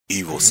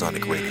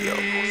Evosonic Radio.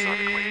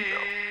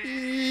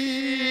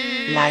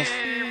 Live.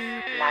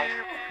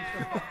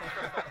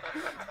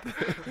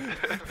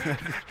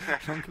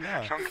 Schon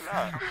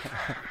klar.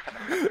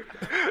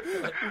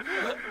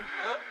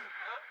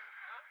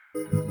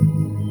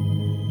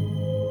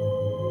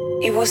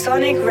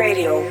 Evosonic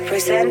Radio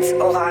presents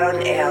Ohral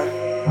on Air.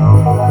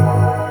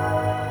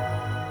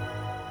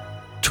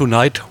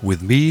 Tonight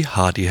with me,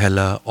 Hardy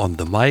Heller, on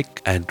the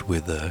mic and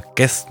with a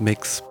guest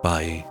mix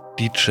by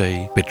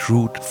DJ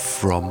Bedrud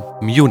from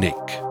Munich.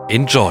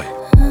 Enjoy!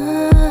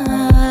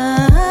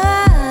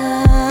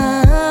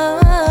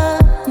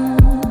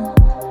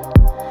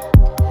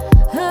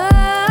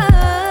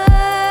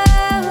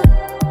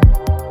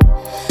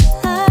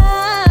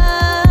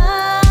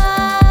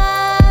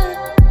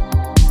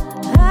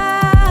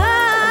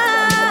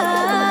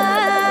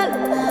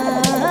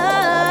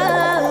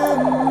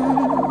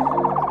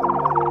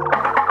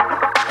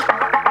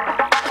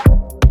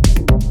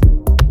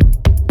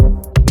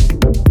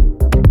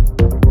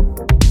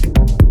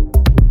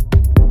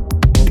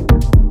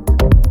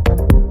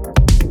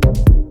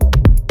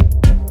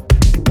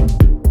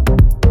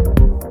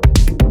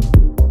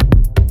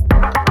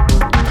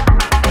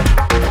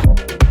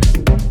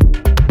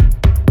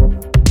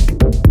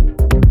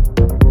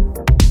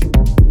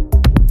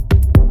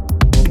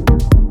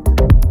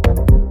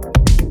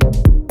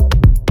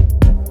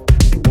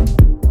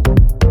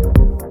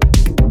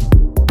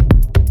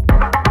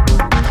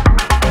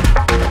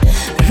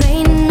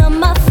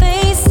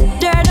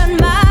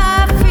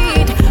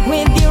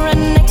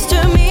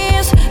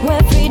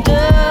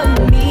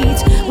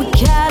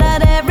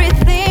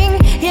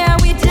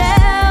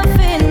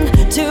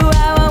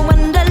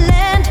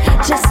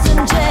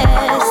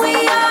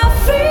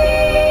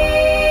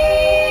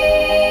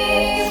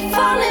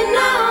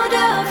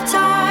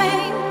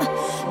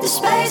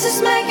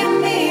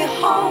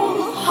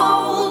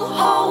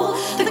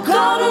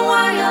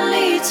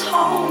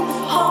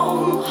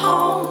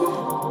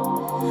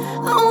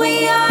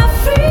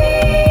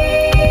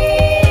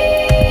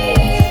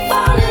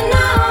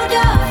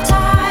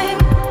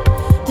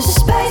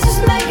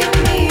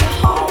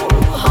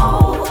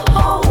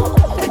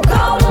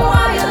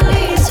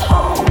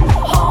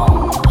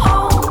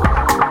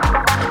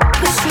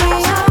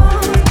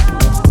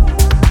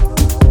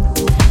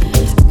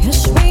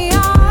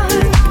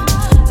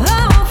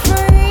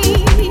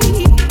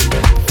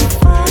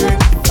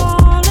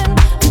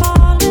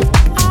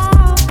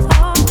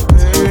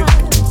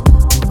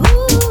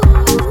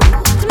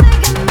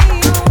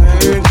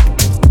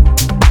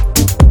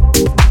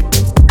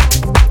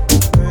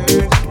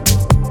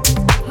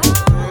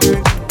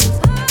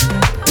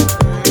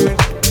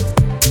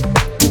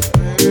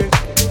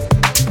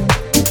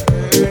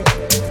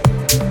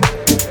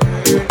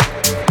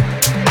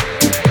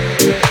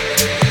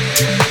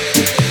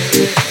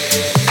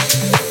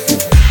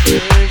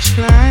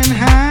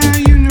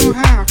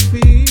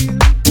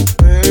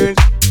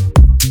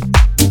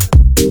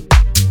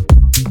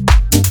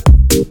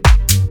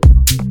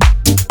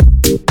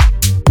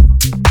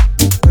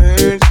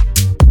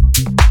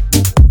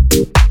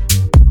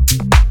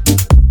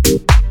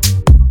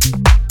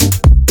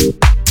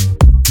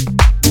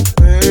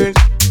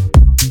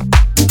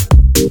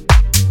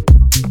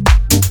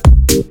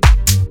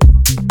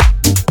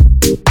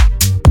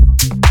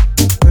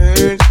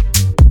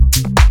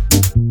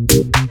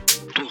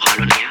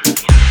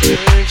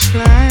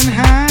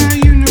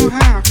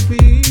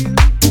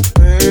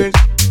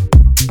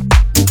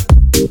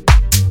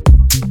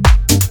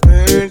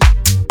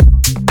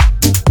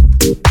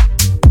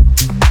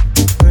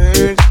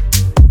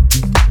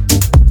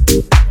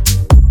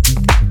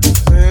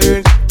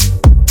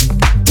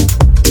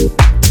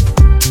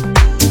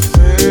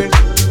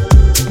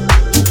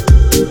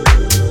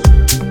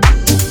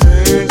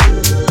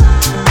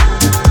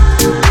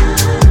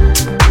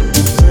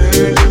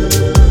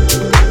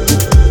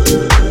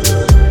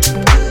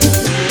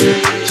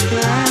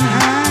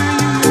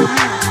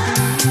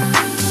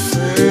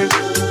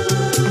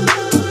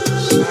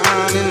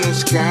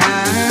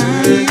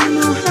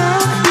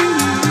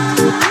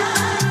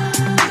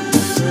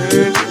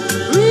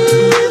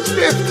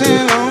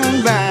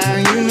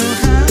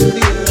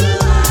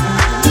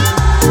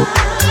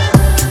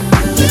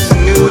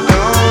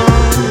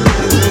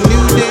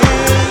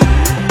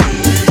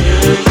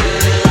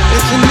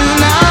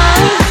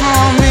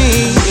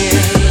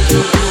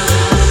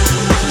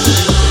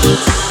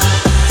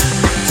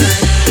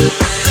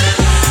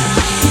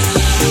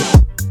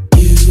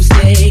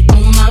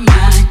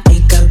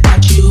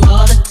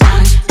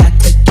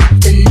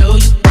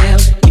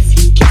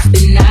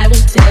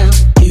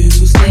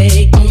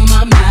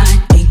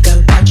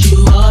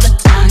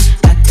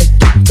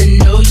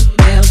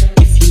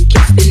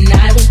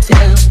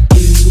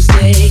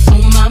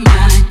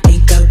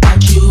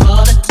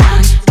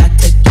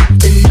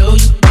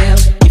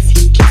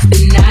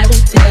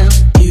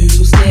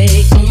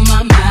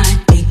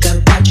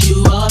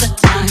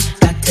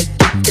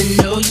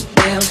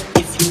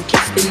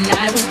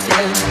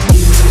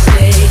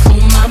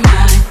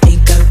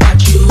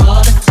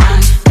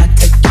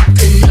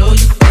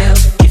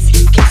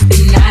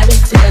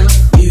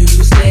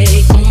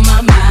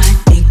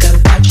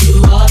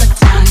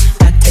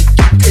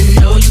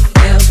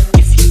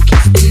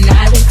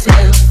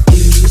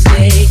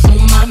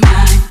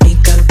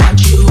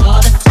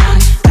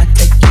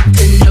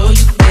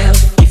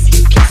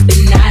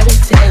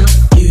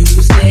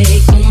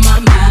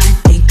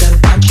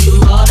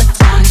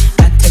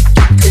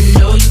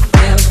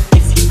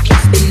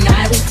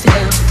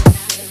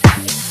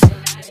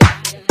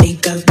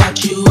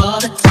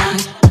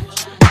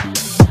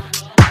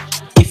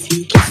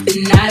 you kiss,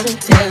 then I will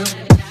tell.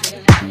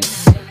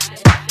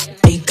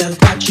 Think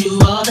about you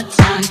all the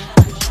time.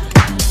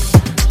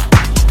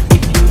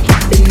 If you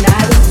kiss, then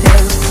I will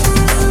tell.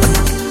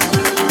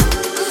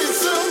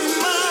 It's only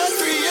my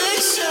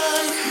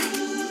creation.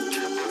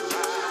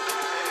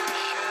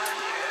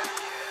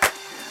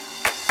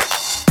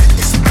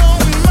 It's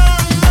blowing my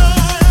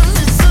mind.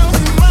 It's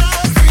only my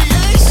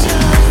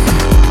creation.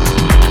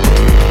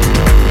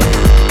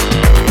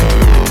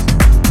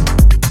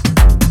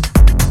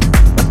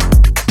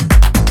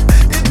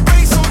 It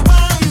breaks all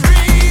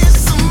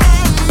boundaries of my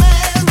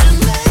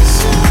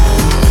imagination.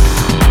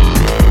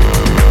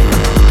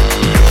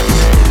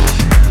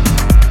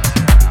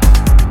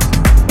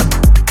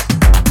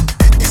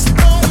 It's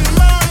blowing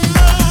my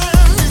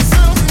mind. It's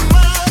only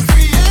my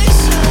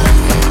creation.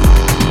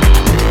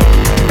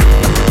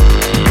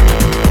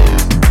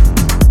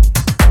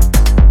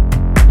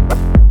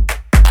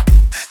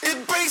 It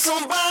breaks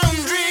all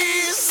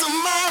boundaries of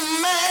my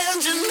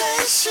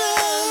imagination.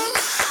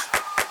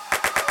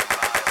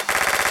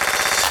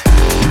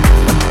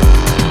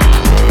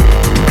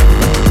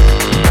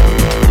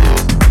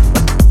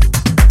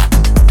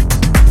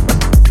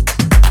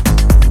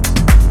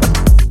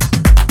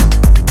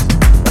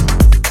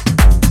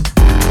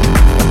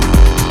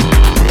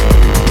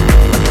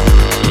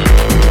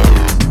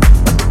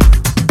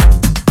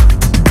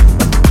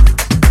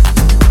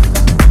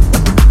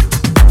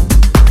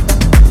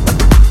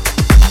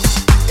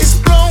 It's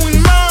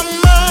blowing my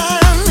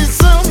mind.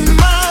 It's only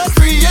my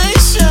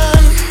creation.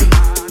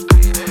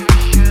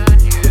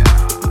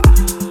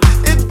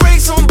 It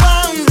breaks all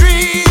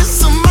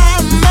boundaries of my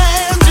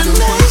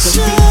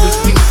imagination.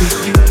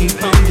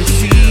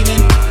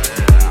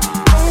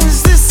 Is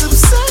this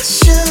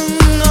obsession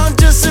or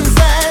just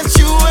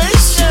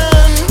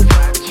infatuation?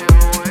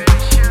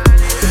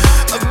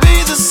 I'll be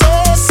the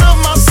source of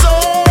my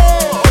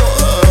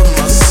soul's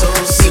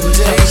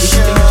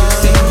sedation.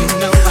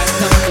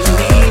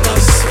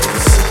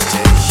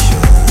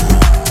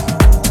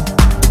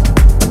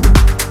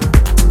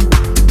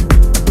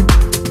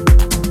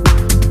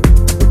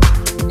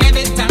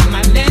 Every time I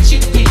let you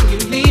in, you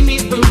leave me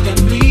through the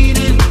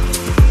bleeding.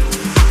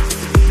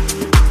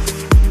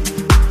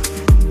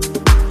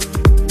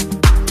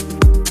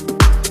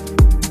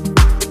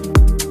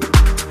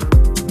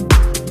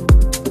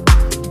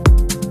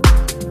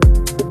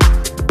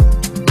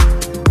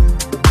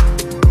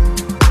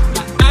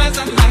 My eyes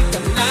are like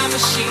a lie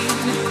machine.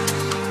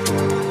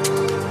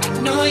 I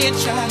know you're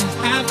trying to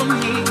hide from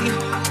me.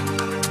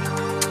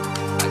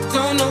 I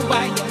don't know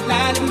why you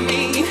lie to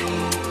me.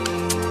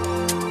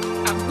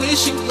 I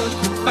wish you would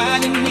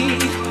confide in me.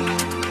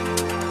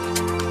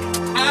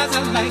 Eyes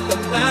are like a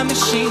lie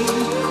machine.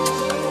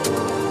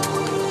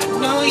 I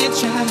know you're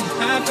trying to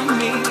hide from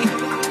me.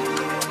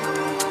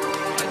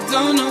 I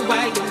don't know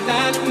why you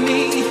lie to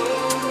me.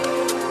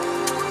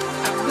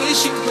 I wish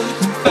you would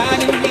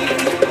confide in me.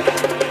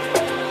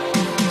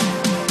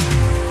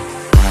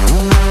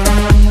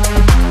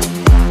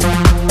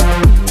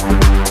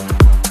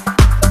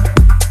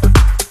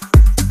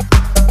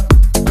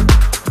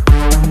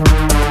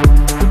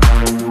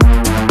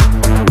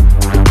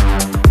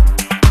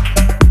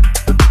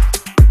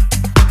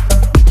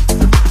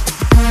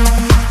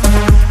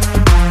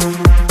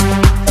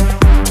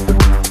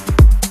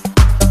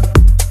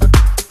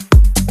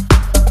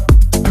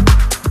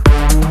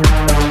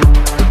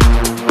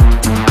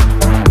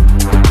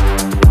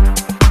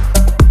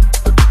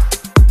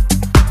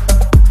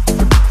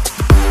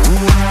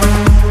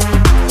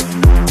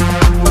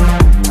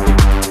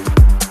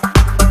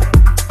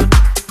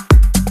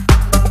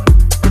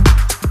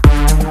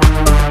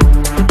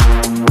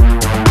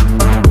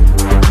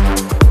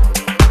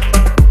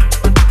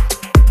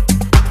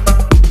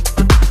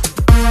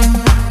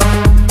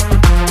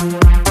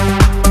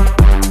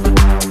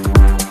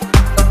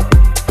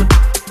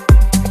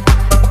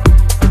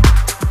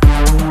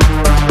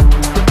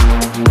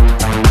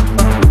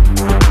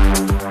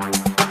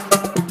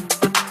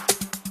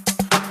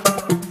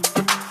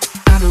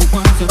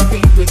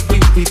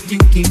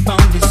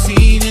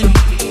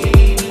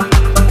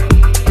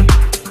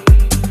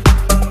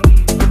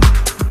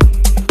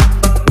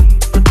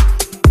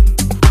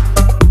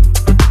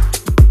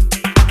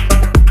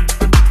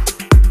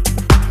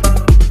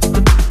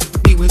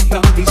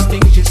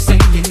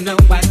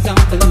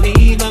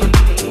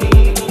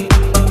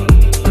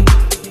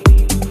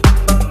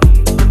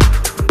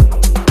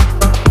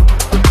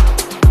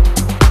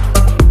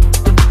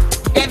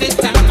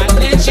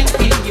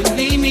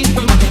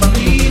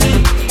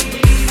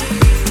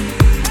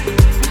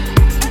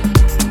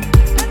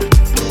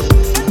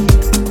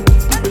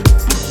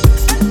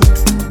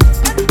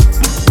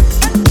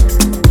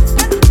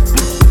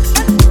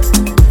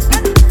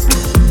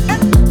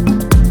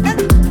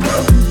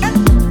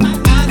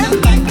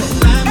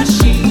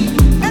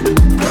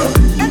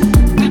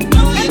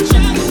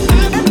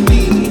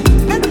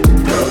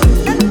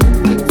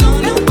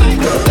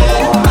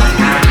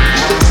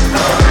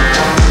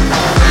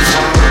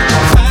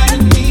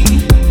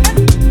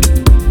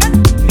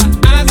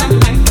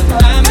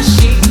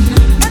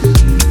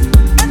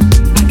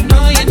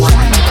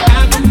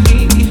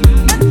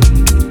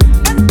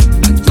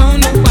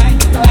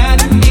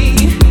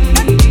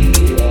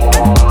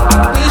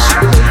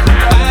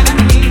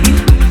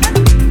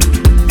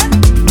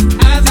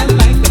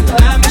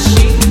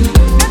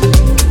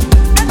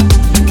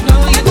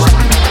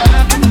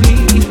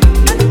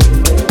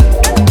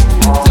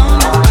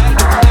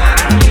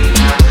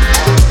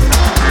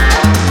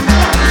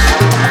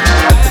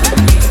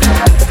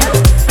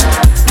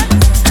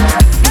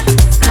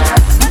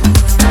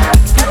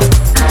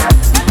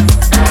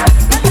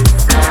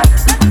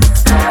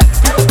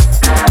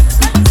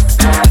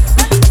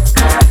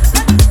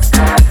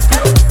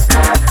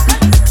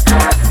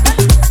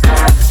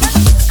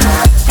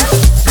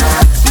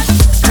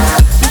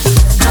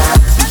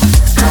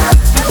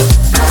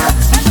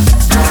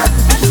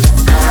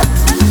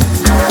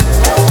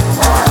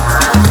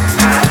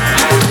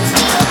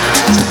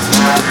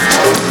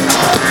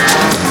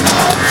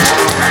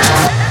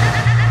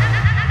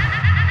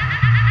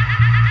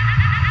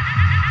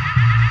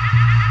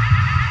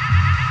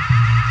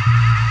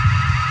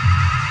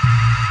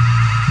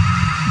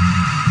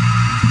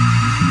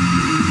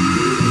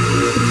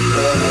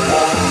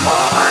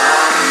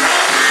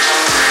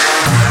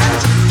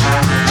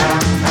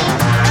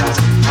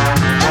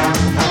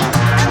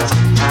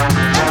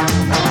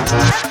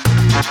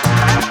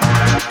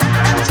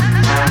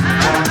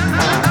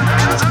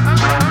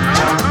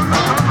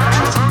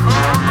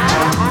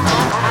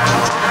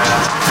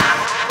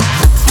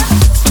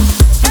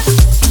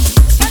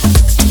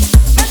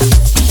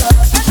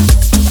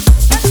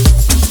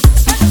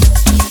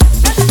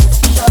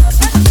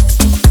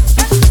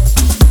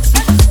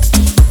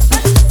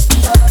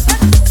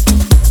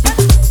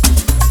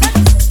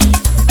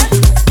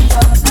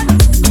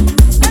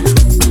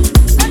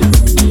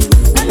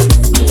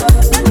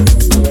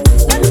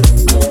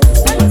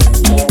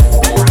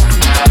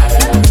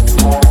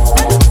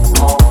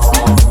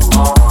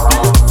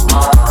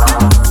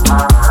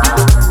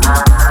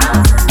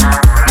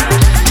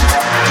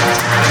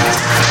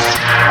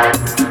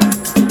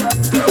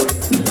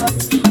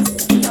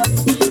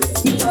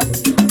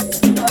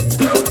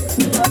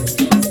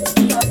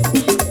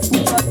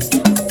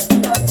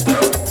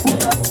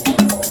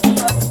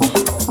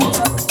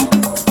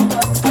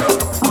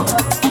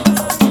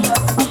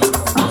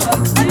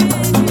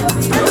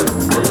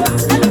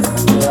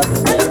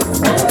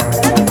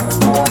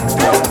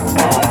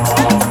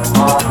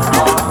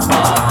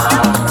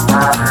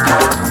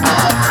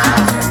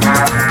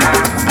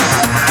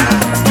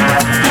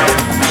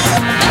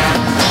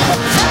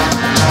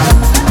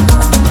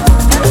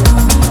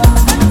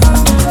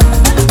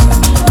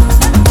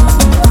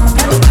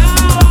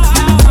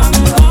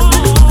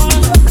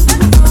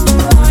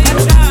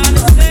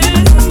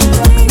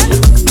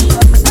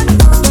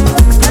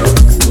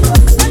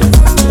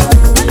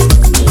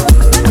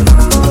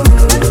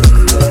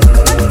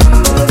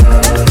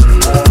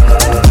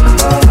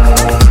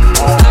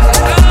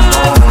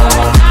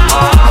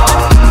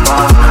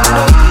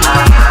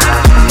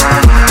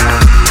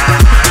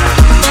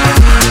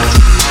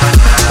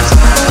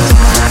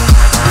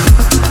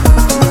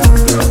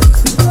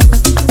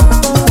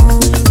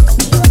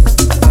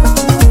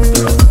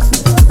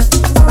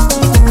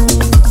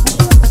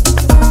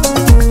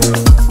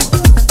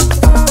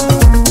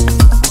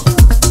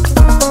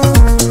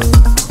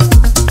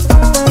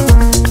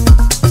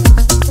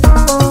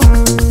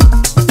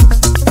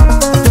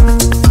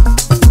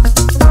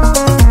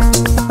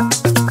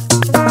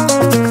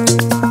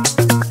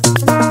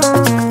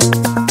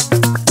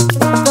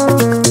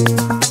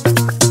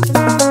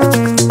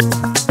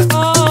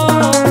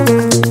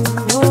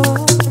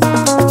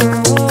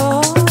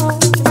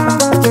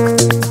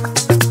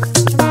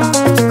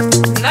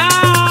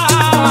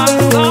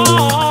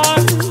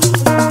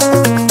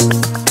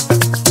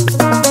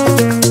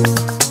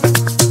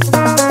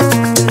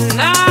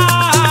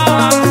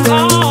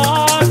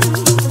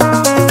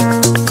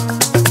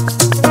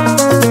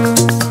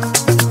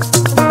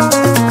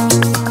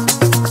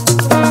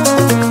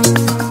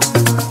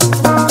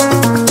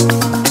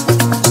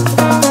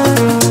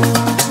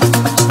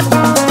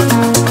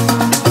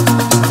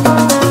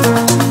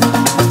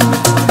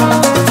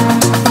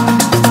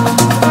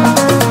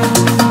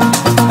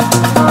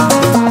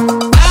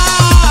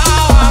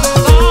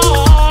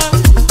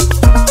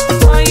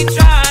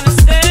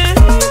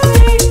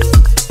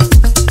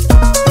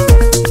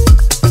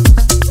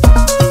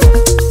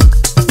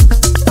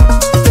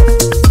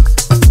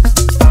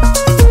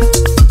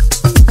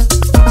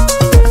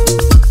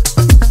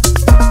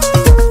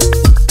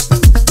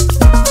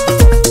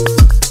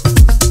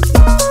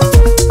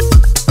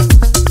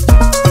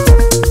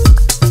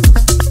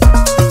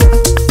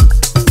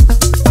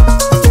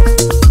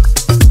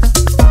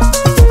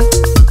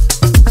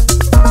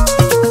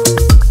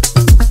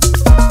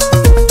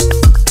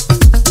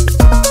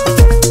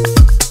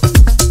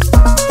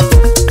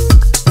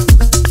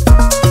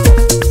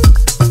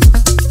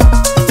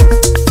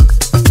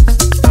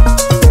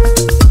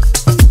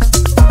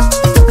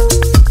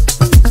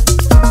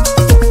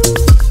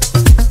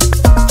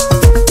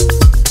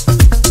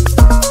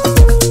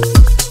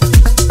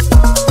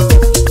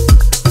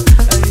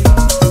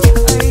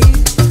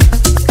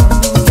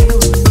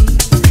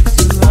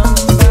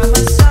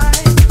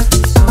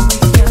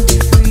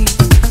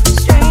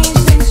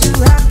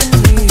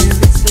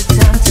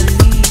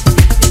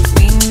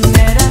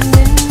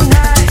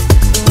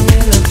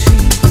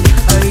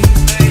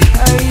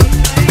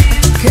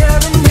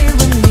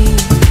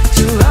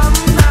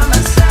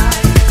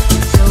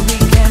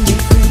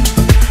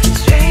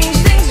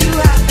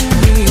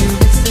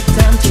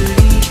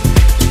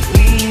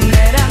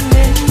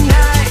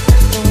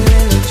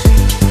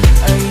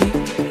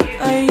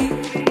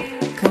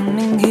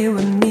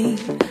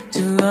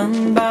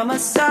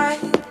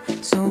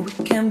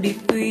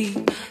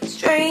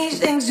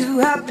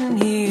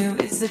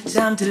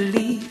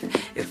 leave.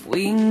 If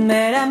we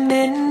met at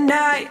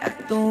midnight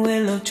at the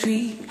willow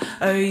tree,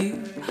 are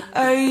you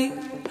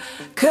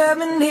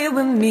coming here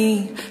with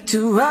me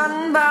to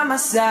run by my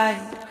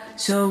side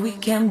so we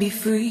can be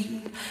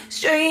free?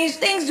 Strange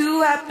things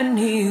do happen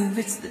here,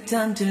 it's the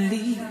time to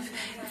leave.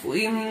 If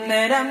we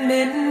met at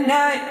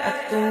midnight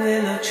at the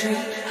willow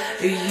tree,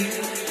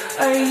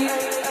 are you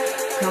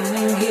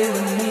coming here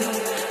with me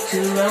to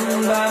run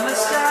by my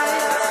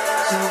side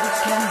so we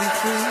can be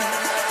free?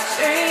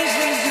 Strange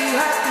things do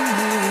happen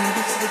here,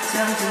 it's the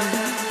time to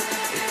leave.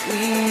 If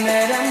we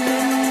met at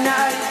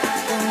midnight at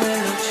the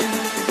willow tree,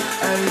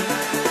 are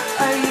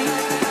you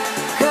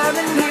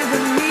coming here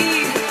with me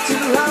to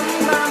run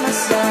by my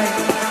side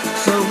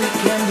so we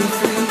can be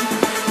free?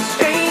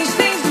 Strange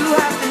things do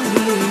happen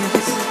here,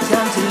 it's the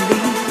time to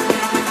leave.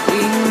 If we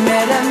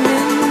met at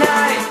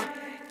midnight,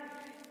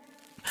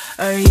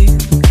 are you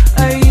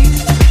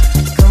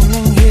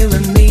coming here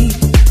with me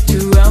to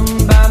run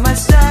by my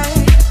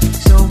side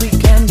so we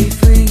can be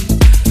free?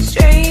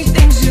 Strange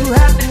things do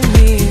happen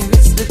here,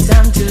 it's the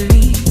time to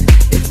leave.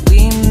 If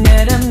we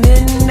met at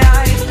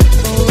midnight at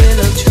the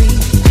willow tree,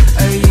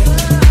 are you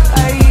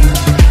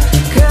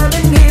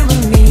coming here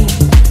with me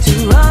to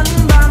run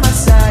by my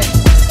side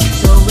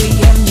so we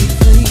can be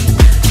free?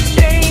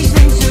 Strange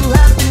things do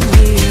happen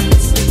here,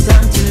 it's the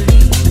time to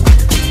leave.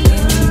 We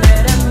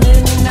met at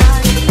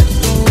midnight at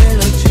the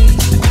willow tree.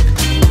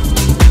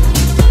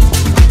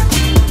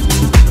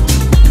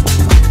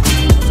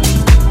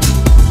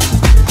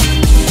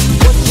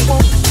 What you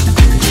want?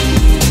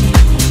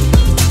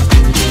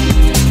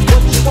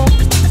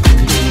 What you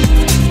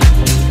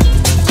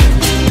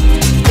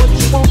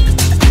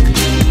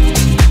want?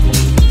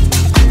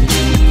 What you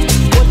want?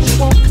 What you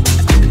want?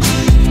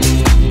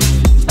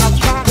 I'll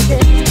try to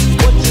get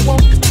what you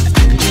want. What you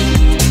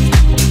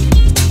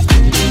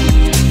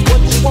want?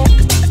 What you want?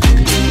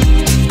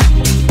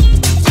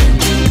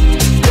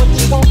 What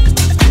you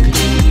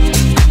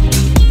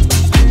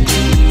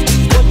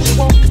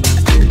want?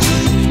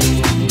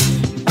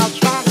 I'll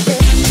try to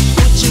get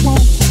what you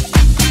want,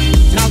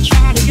 and I'll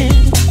try to get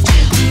it.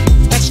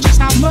 That's just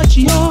how much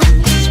your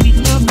sweet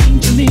love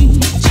means to me.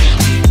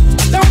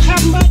 I don't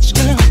have much,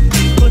 girl,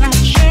 but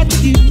I'll share it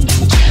with you.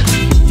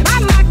 And I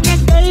like that,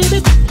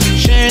 baby,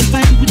 sharing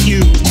things with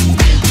you.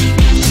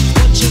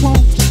 What you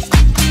want,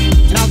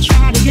 and I'll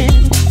try to get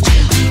it.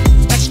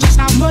 That's just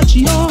how much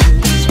your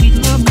sweet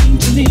love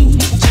means to me.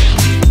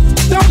 I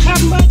don't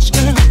have much,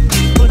 girl,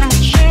 but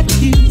I'll share it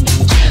with you.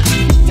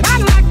 And I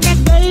like that,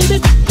 baby,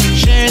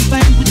 sharing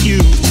things with you.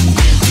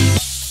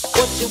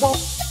 What you want?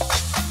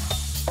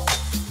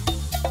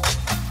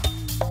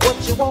 What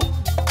you want?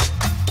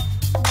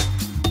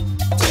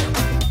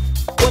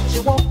 What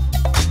you want?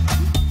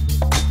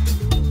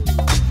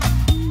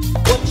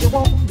 What you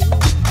want?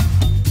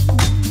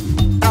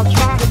 I'll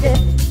try to get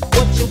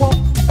what you want.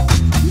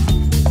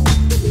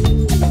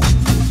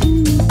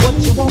 What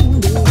you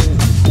want?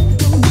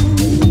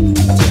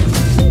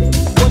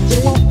 What you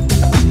want?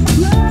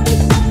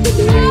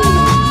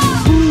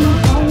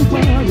 Don't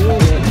worry,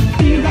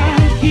 be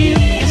right here.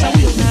 Yes, I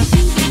will now.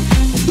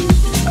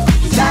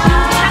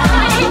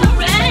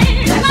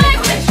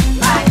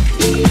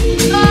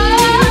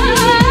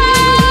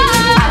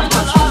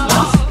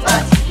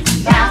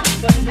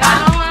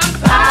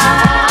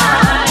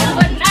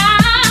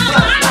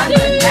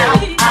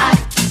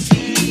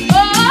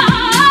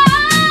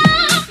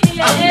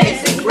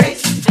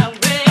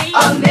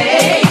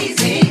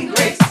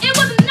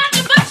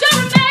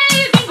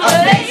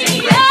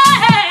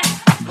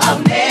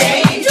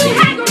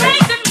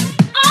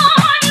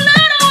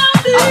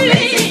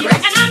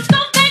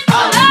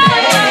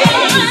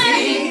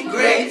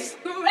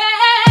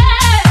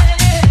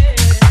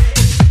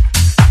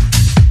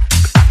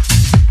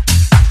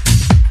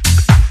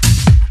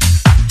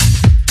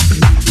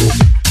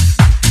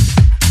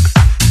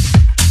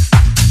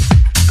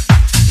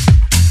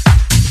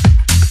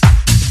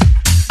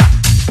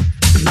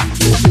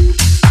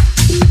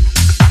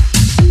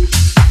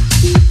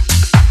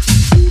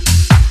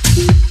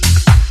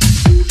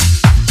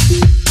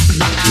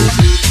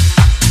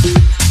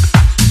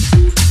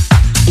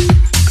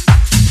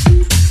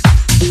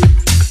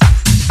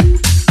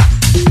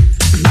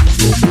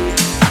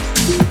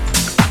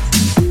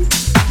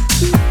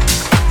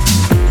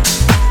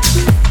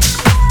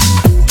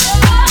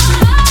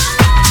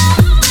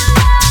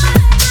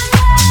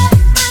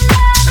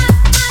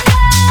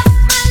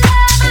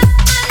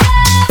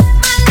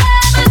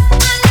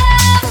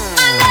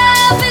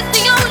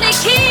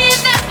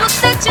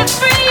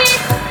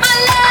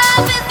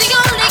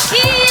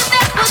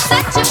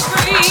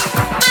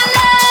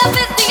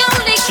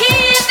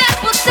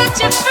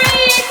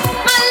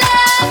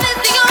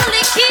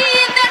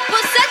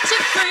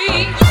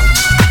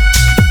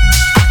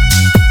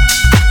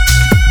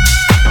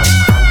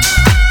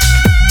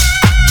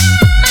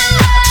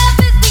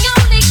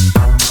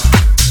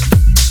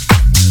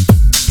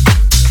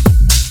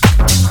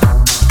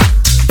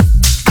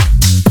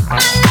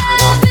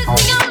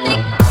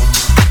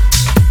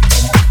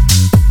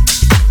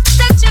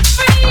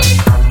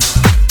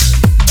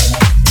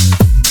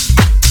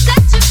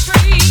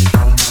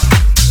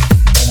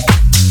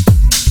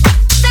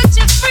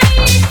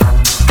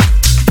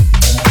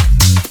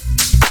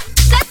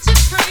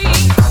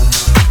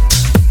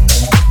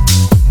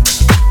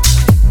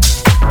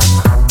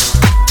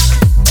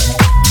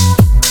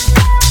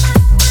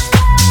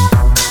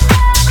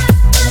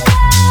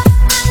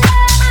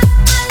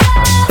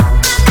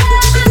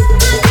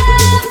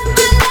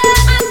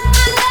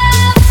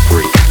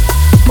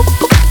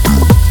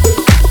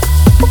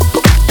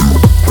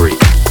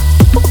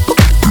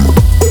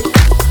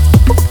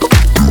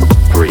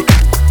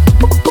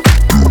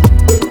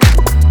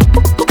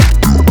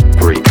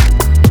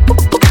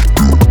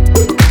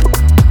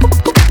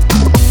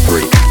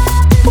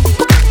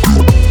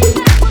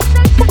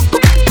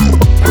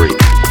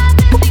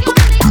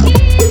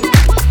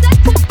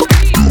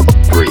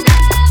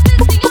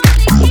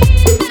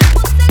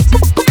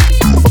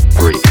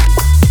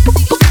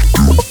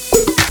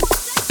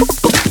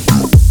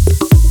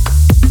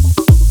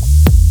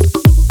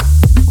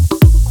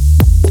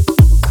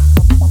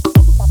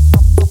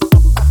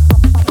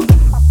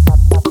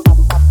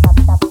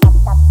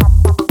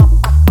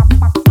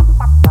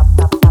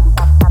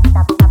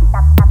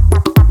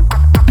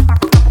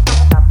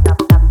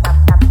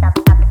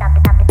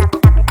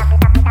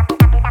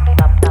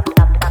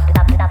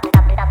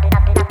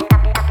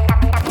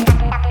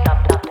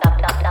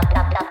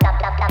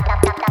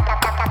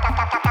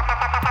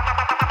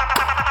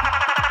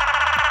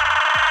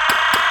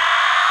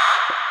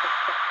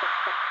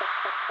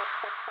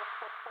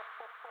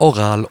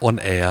 Ohral on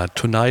air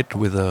tonight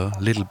with a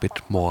little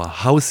bit more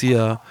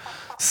houseier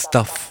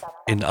stuff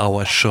in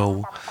our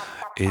show.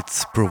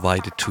 It's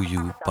provided to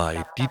you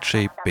by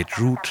DJ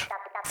Bedrud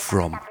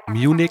from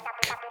Munich.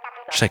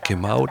 Check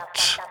him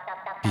out.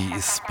 He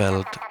is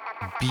spelled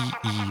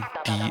B-E-D-R-U-D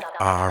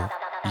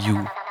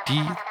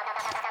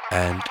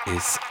and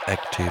is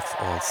active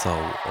also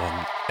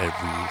on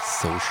every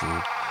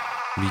social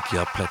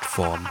media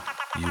platform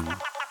you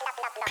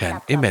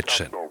can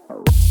imagine.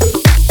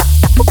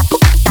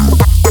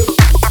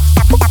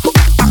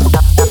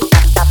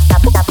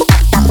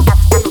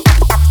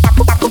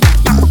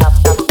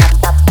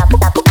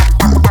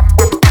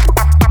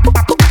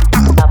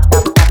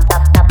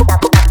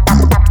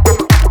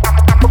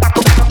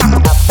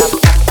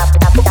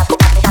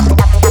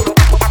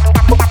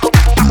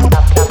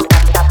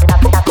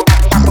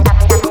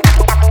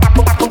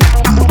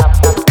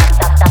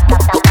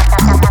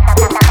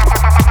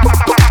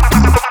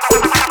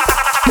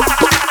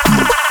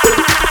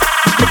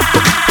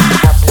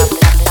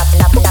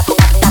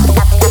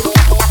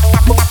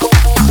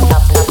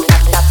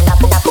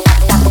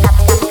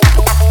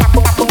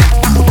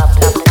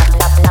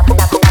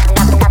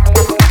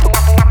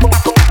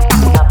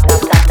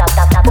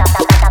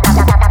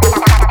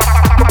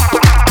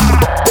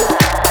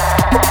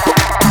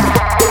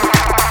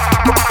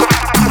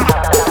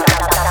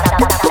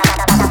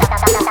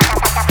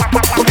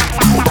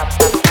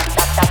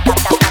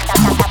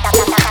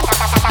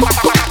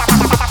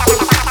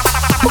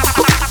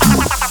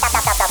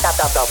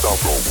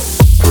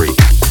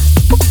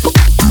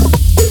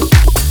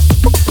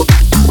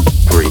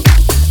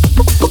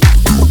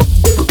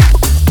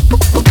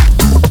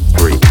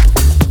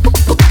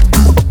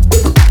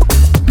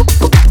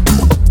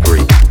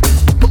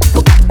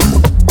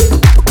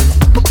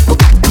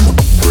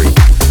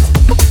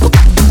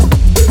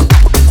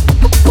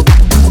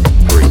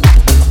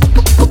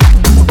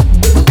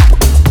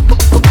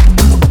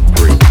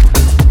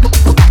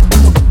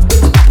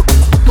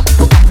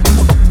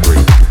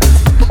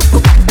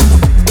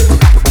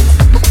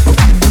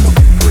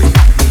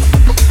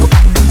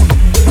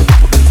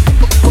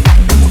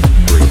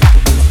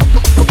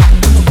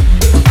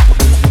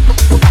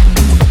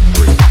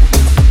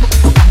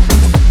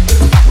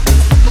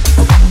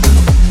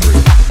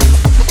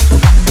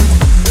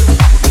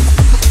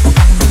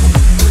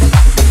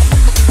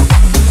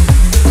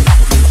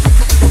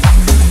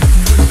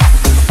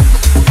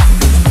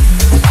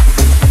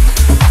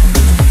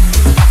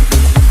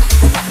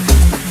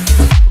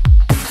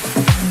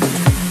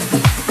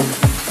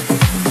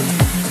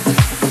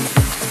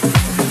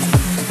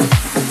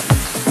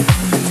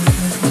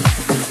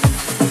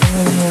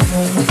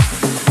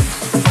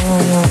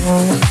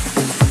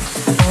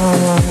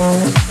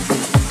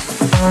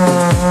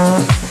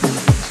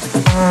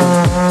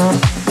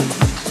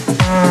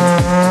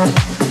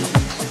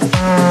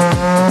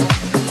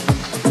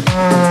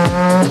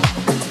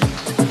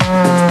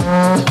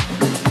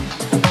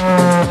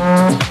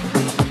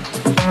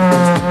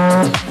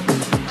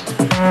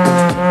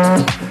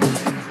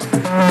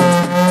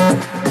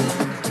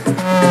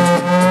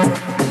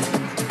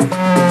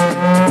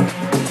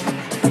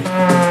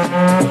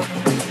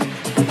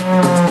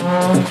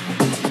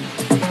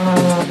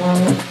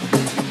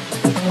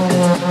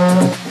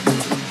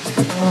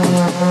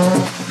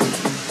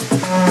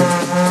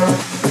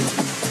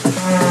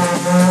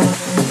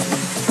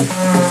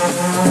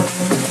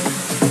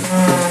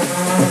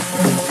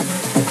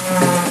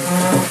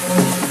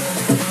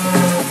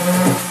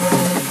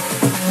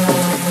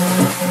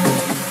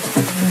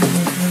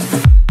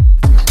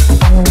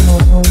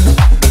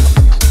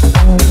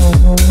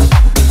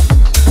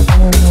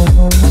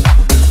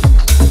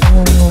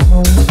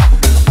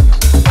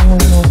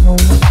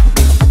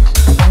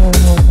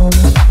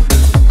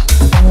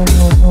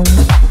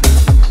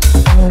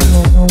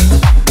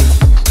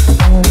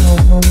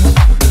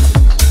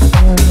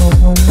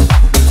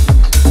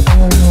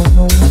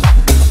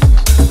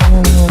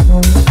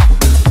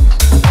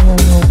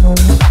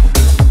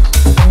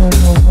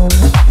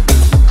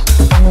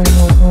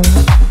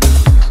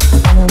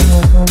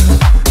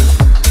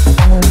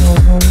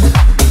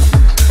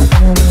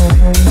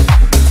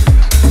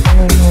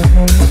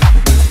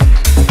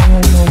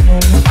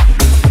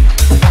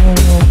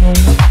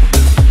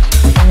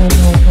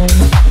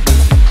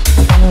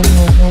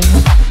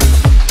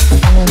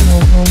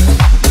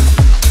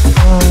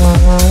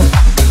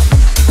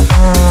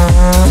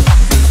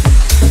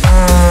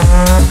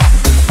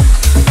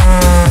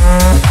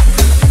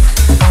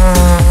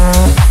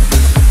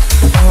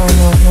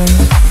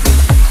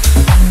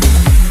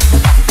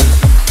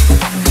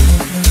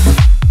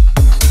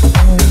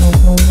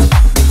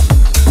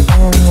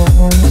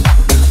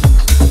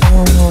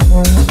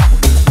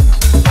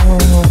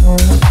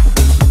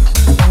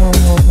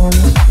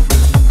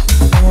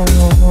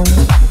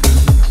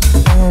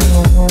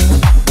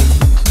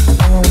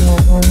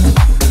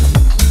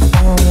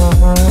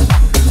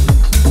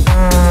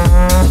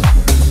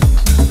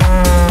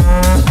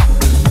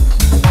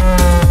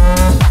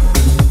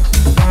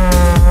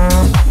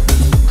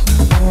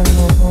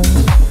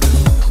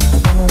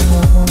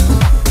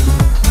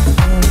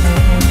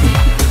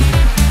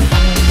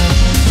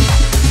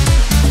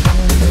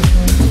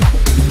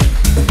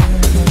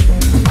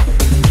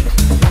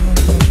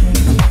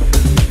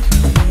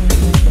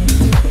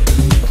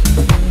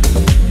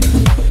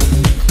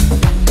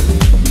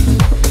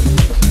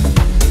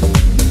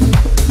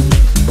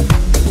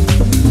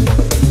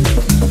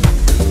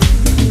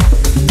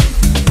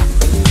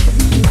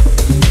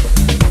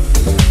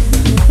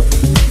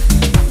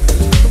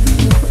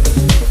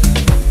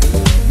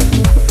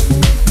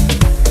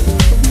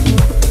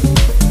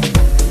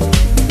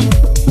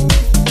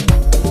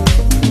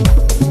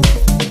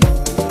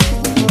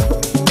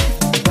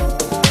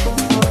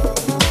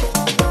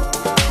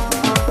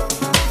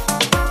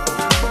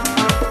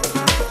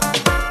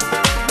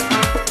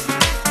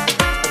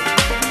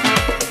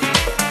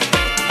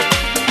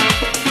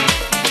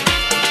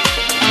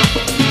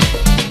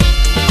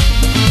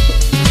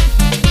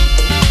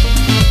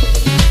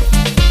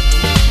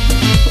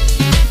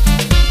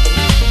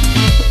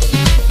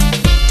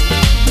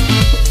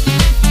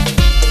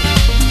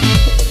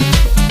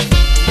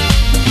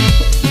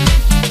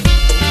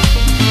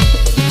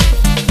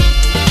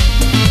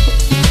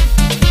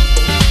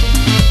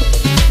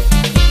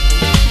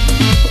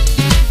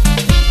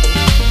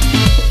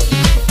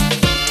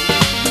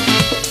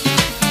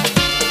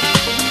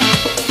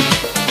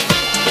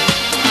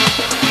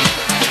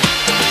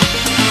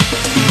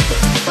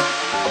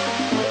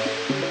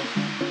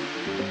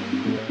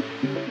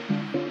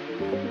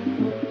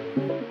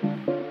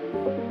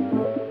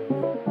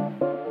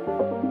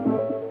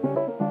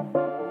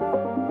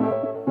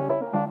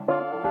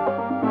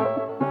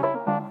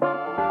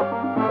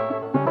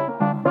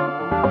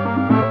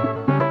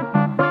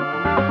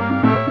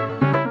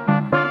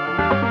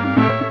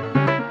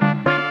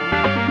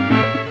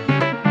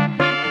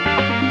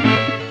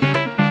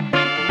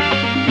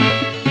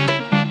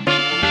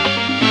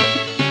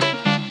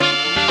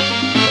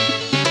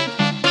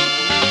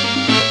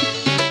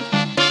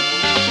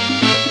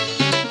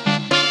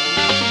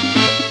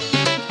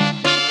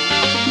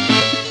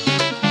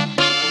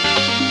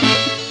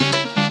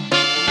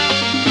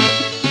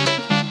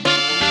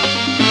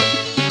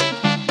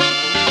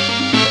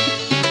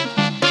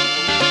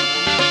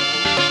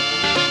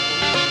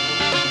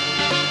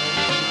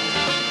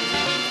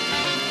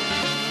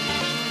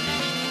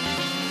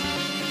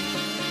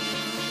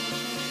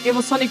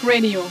 Evosonic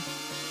Radio,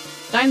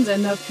 dein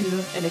Sender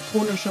für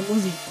elektronische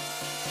Musik.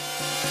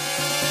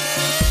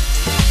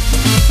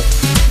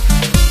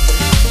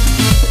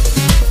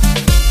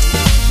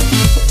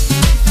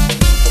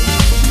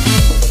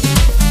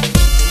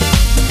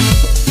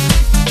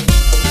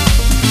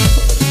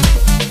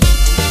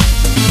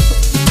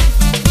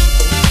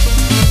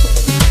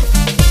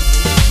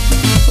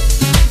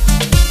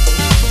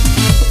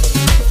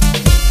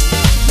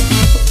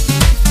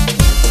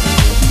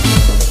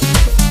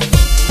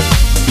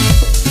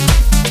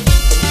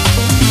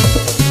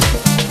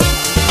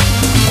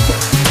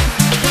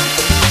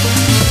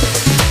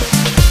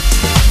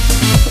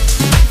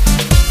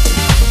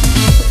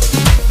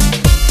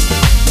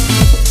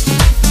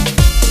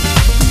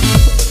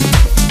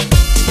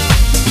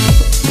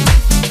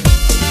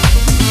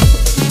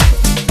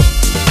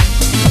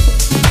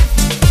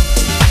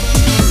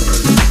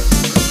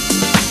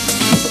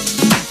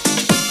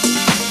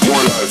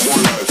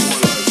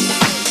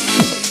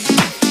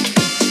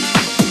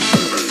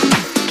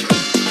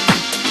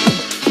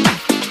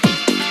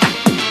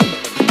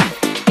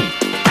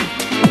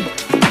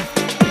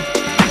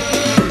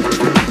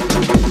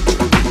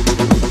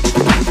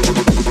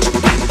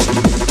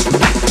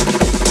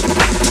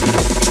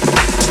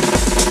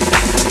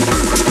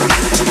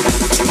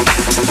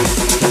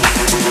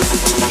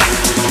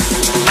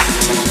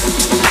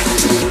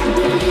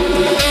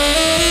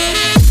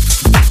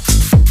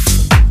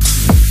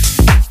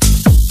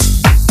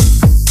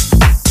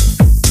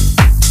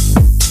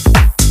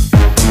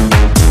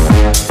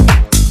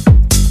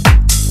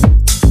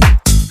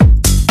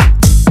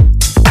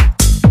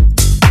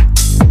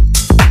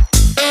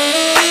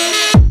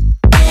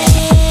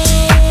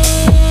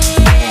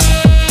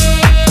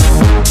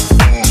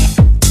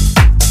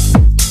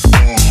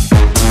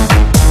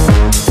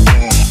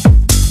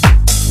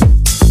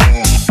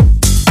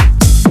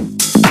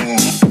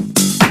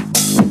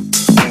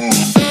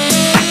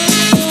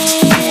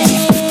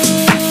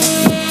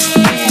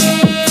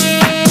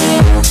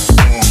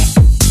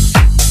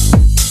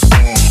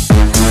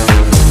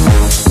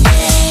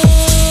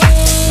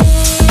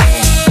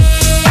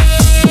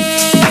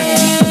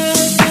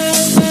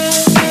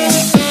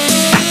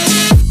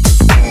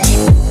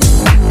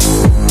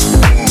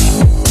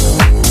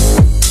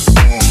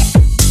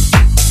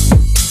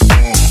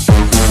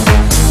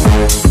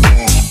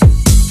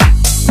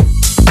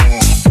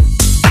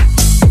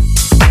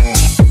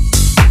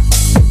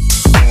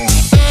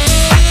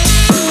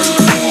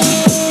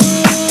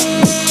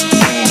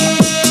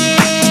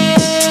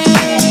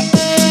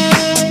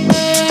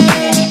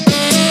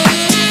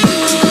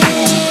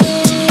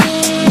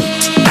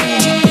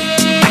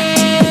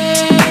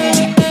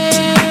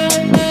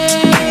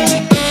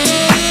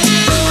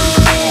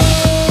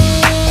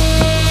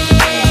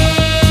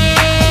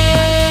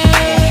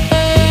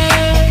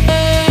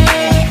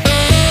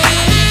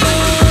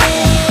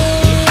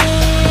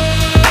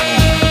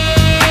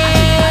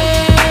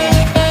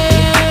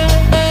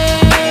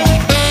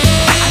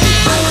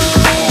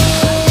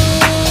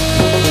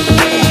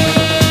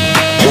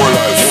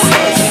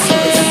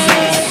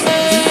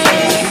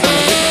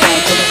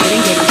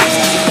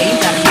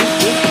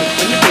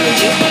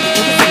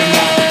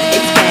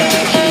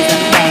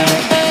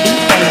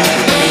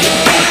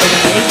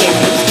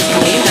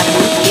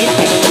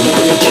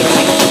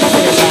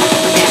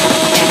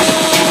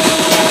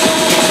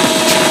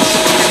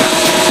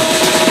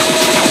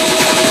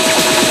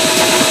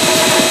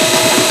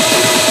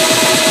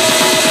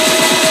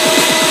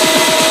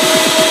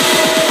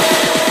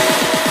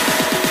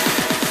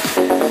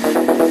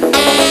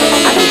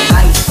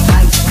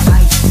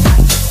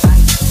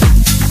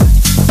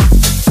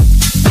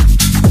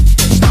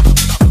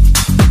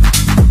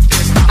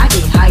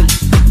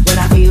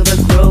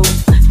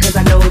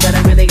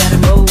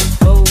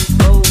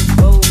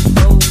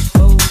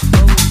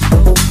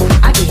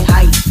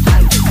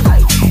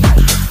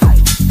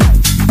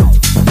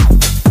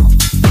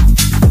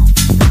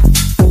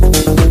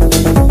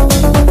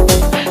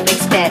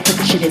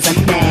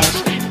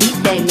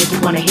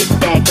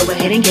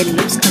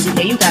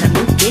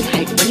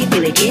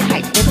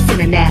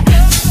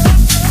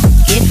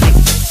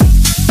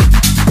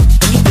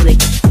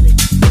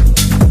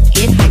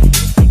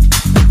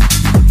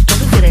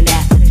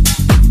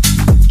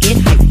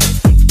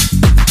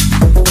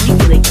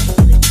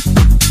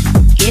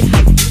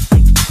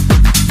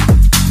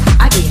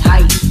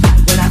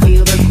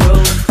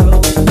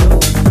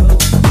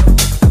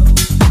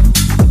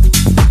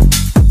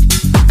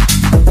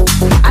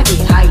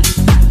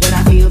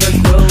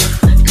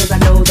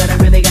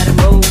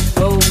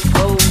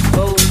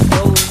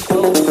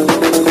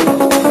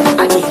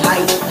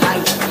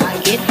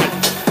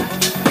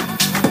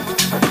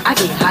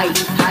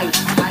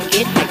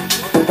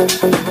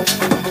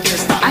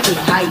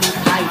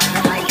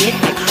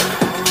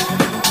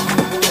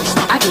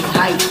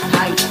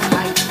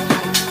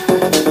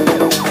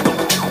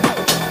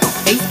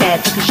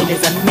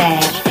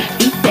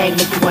 thing,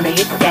 if you wanna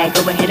hit that,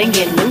 go ahead and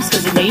get loose,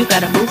 cause you know you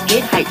gotta move,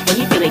 get hyped. When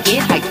you feel it,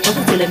 get hyped, jump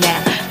until it now.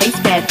 Face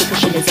bad, the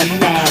cushion is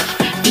unmatched.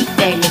 Beat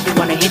thing, if you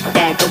wanna hit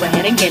that, go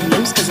ahead and get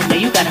loose, cause you know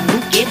you gotta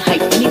move, get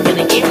hyped. When you feel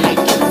it, get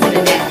hyped, jump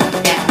until it now.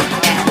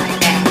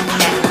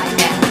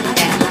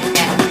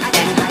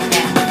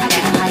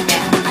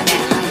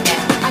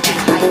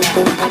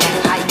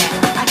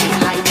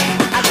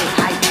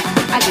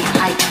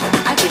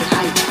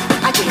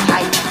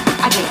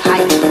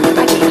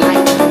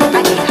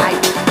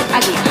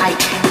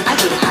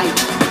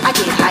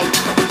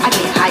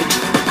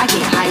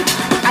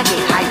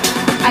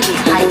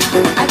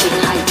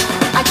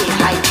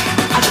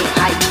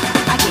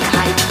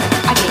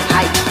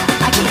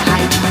 I get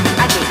hype.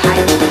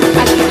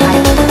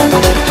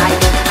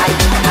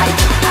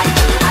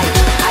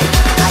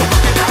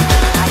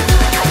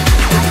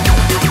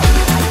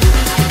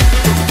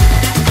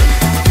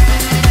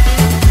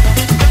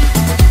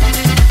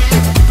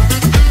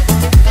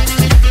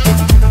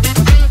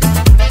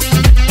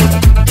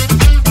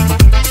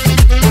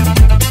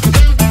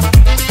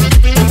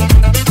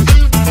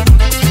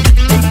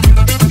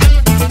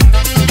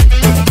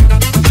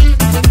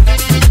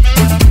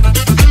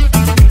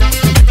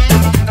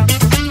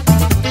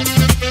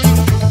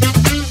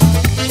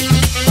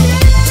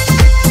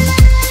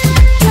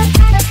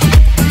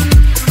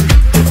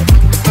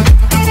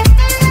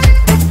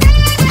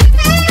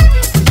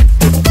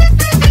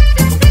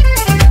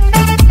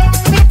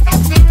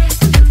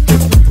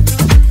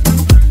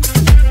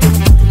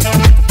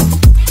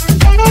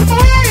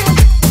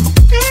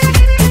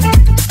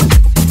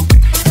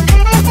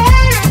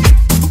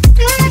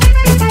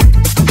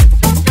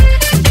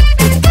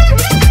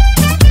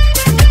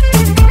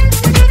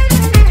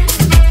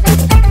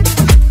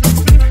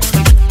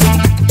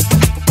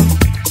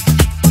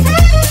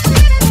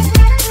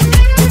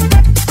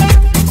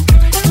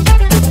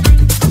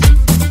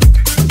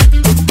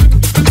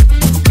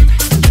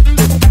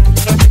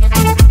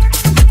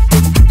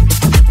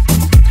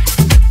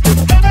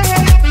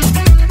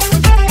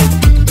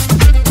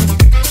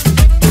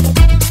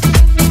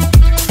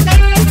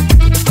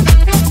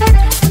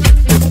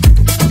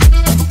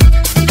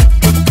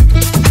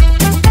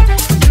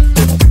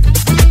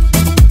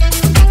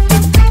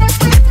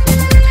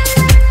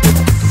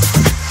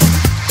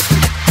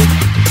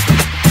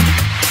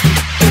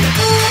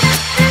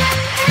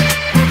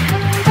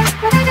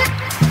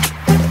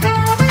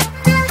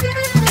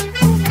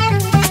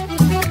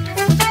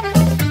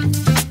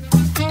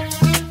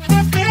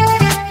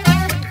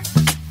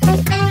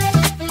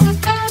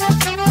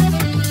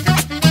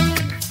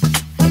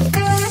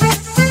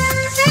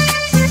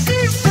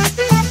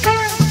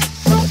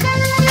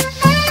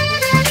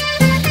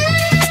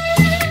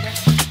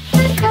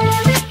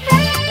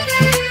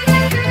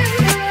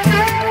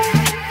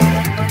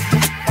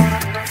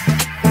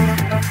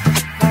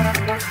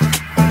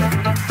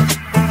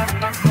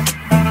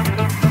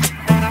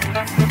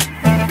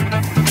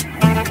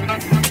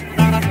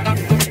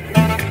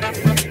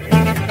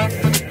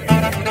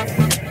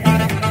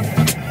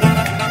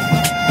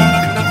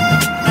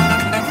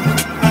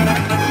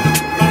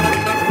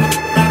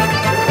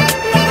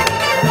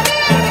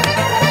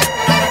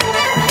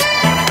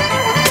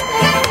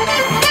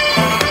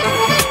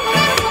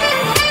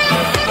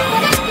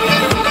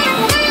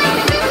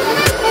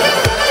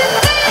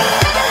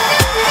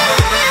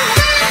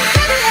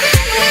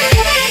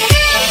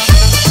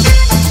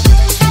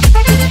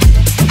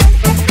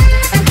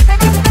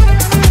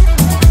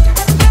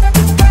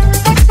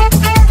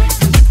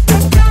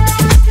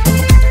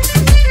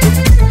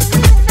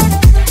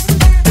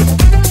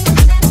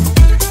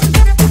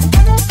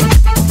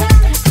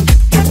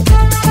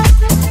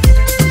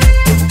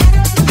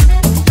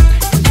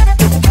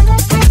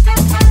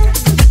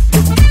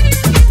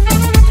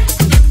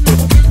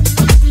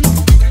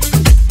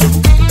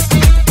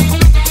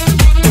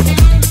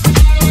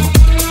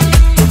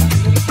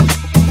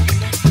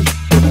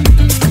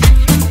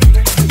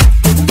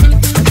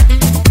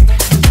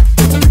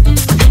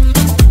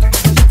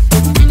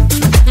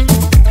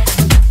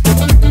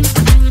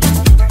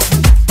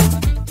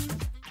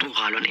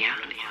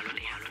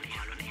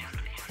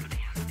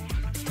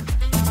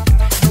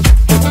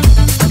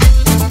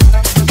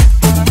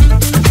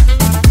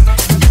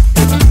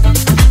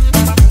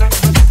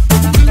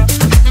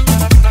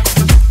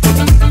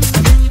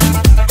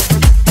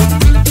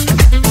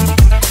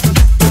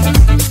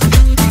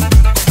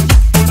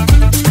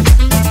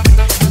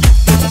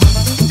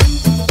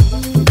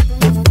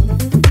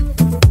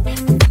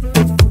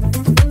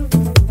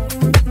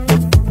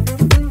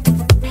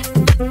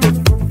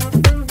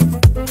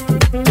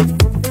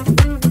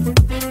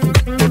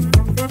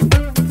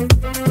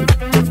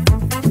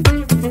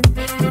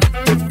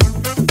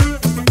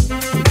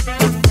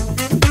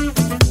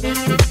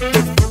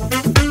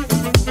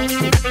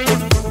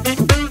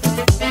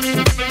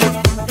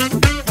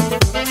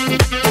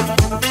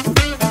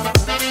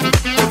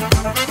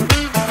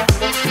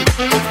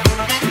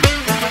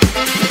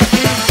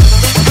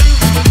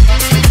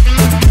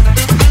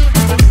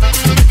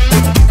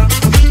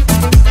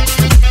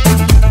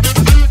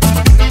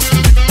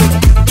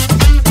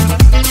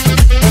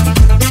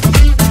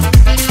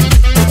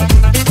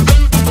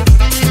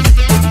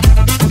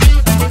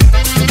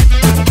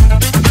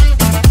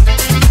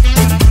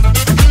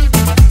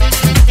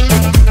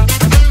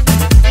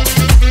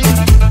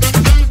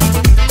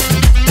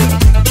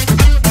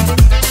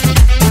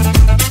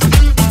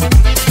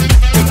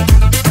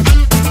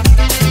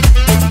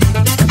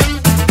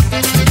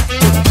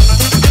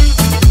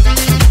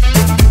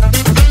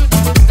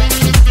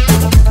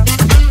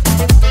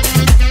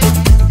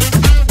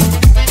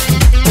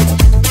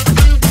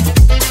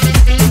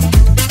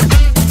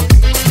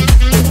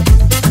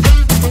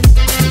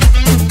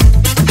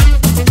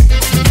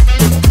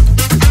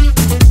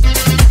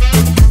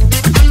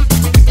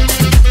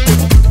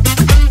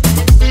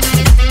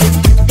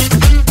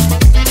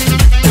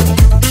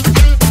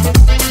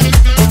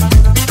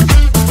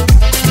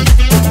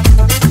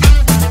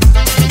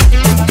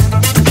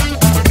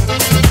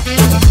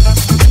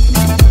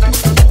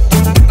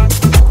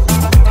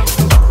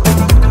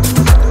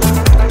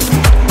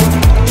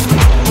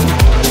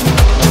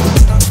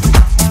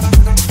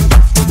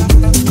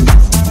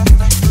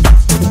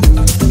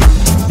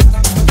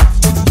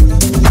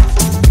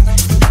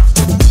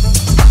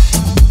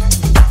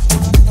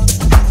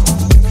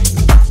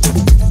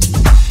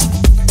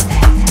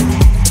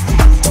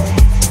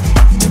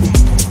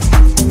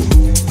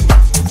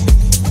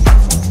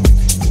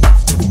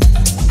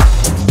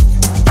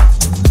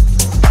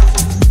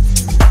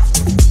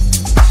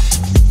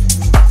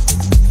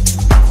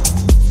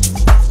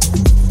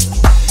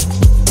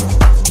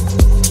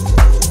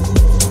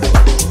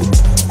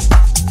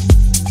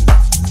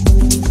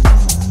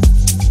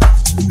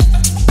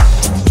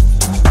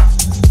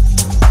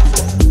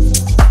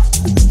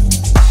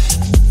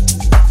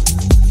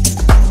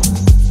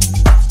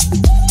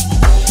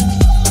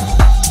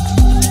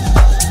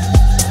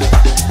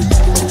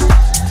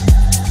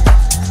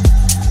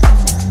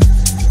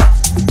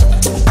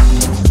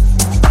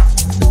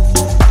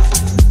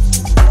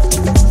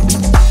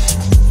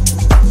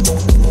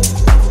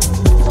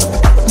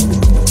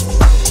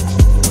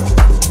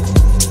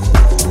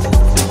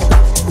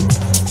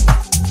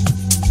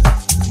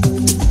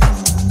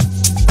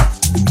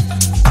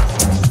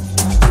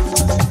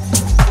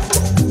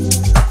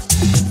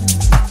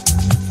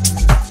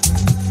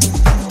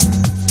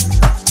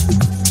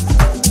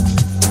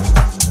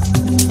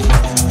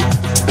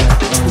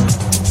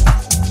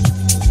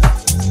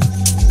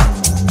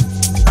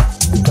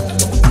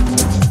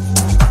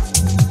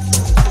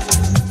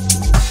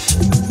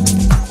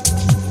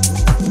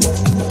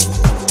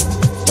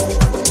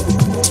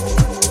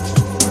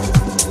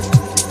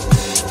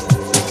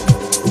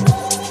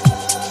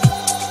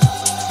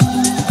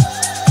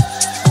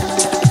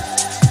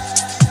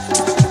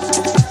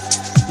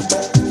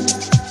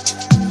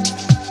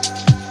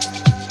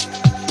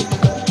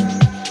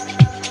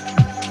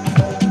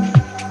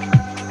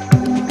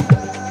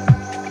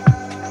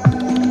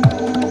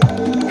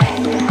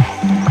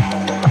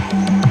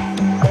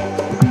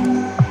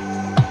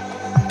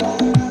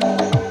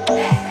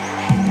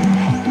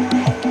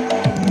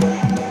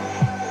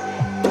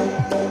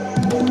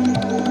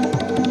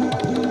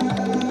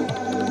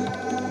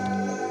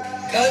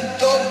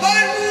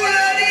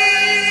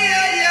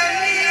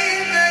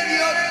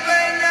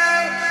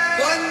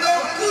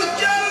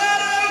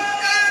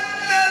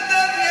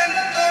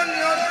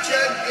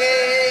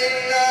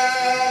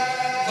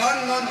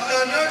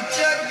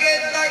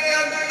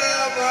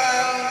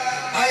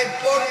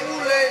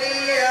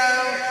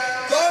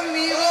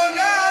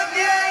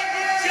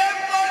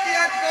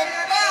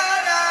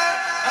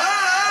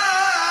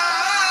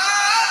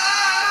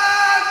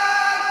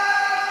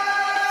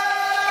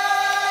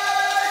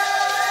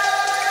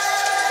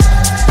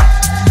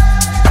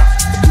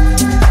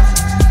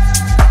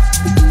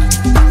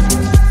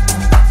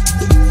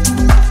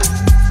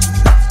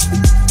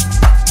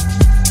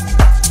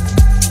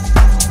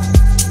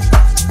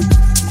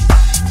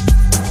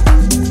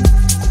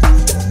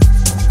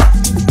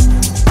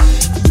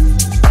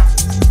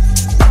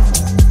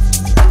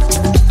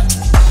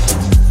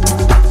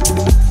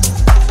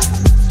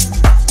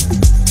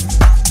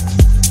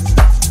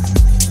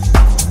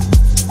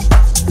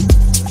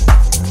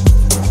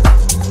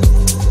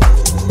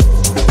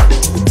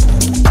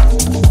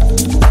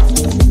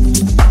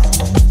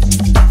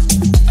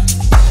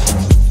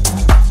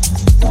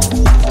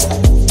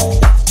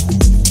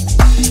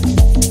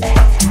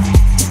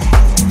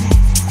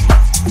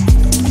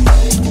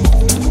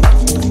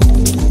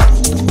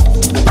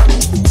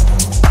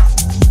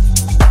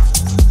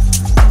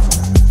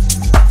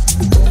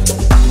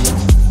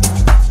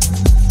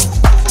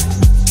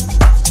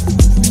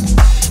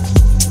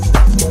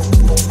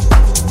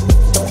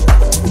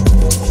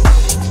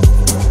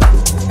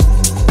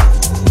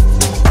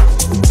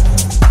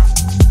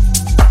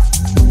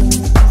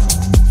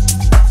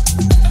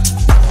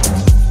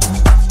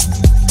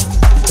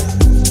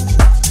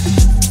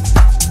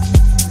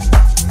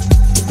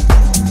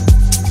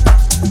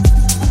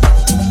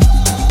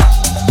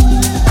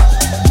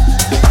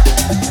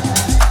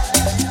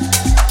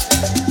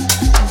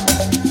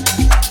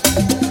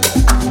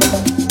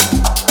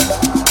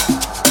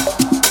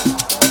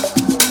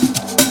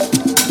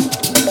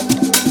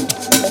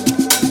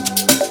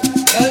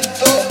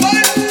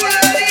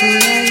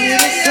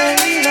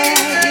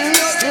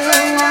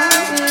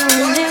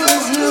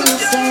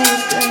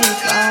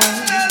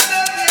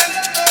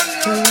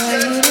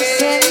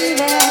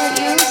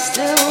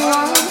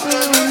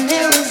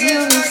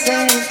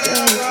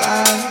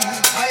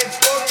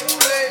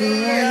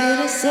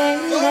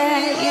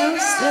 that you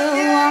still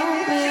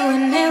want me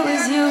when it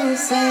was you who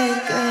said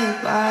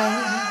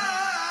goodbye?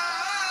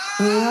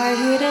 Who are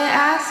you to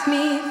ask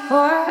me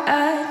for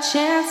a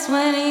chance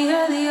when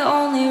you're the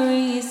only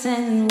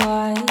reason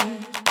why?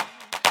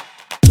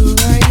 Who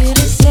are you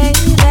to say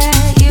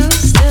that you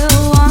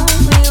still want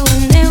me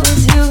when it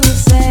was you who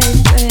said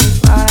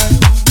goodbye?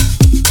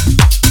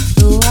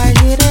 Who are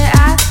you to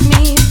ask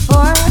me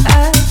for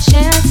a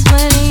chance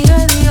when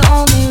you're the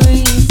only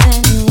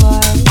reason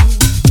why?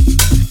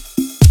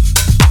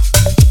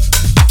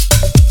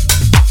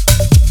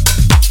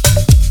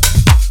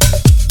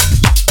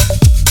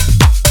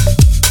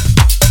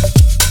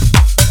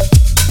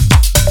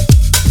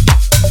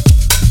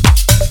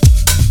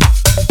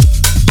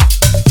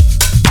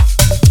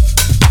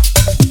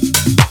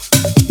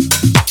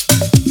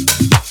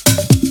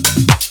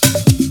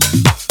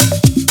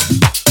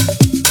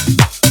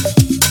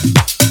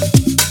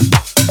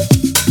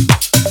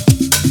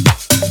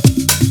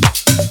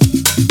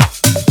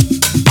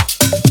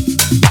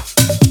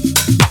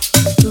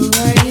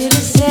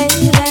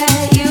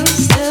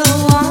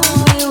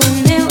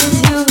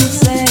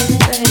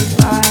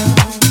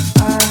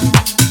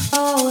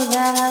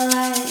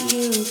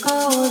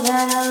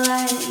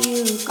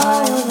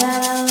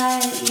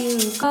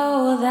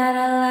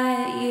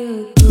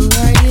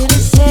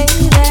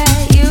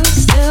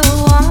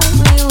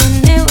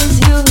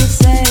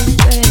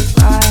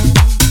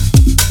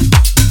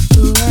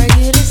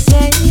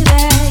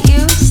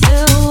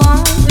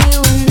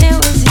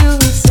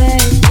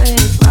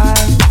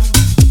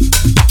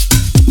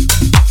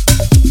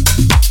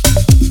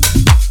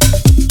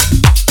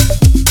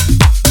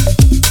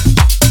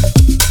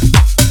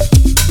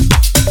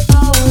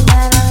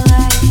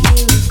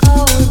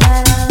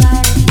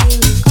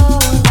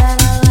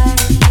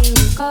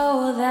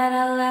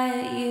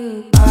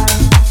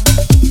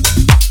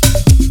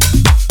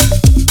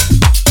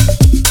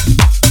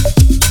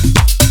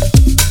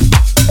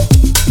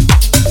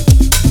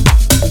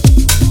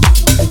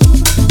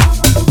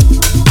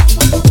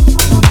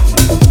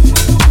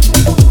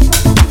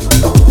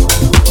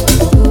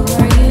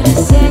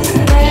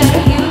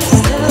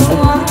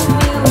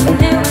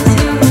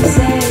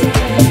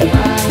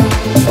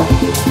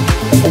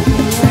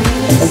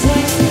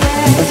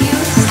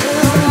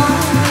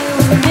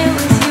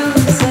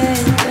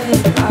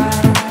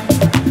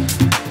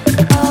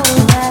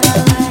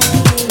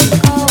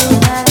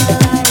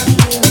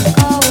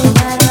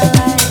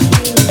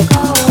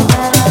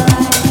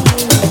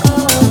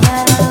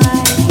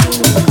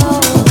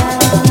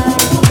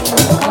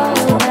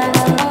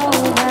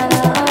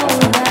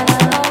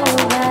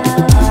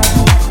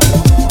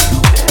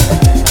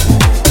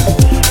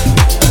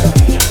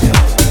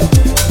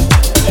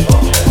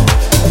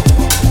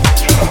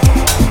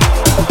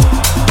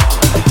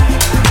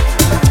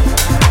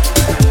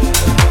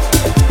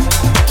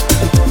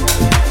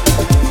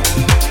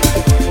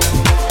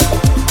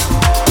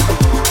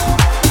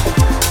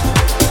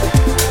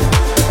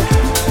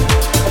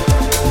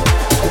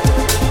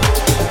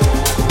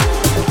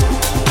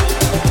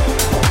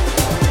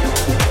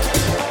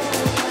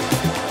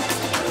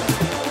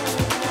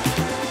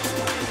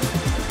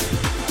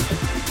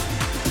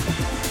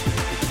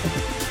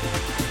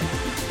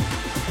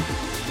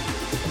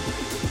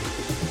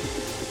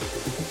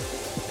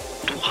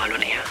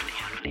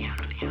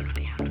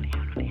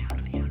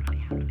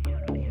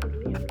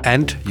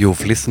 And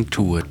you've listened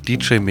to a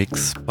DJ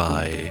mix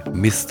by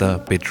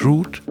Mr.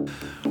 Bedrud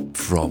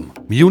from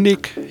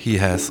Munich. He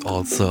has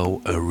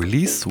also a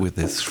release with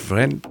his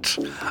friend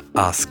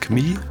Ask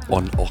Me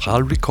on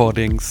Ohral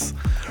Recordings,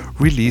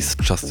 released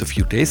just a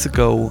few days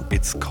ago.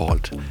 It's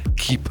called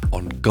Keep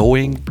On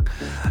Going,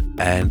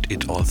 and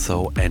it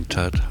also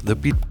entered the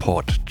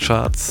Beatport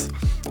charts.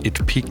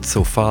 It peaked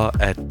so far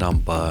at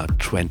number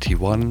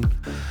 21,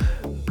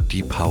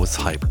 Deep House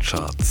Hype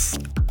charts.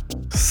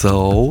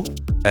 So,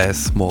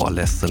 as more or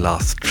less the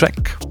last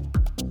track,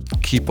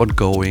 Keep On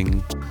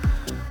Going,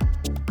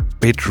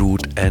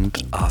 Bedrud and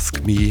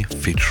Ask Me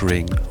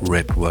featuring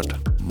Redwood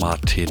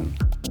Martin,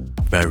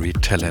 very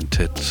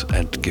talented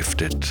and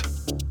gifted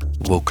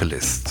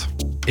vocalist.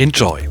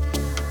 Enjoy!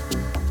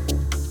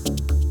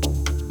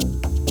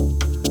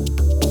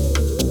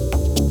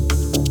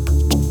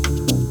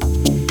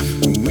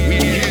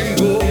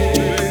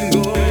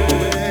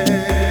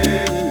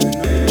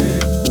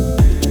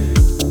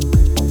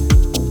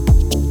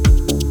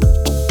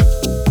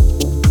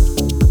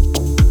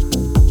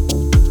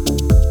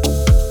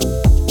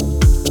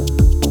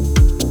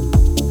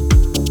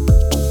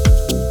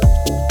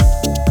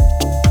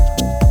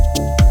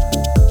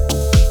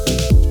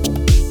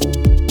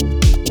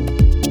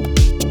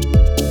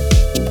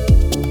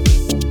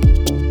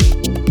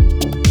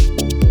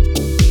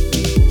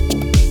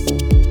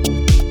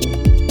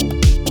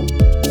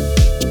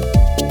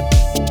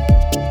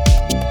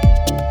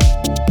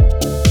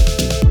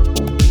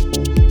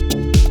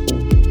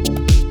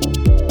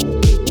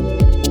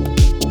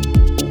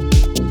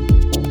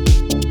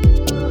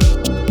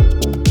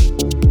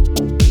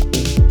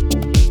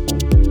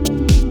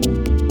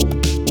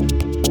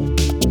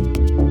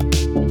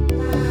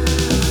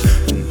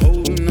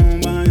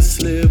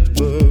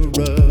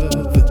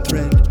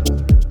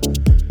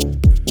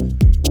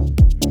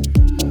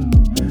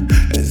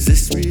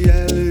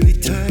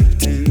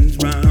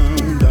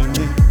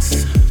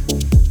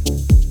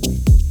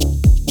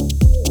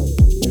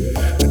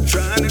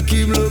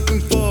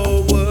 looking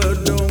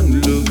forward,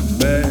 don't look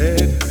back.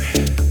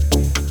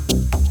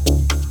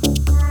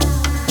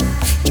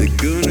 They're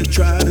gonna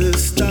try to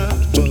stop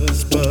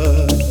us,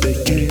 but they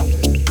can't.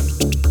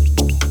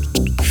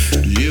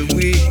 Yeah,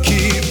 we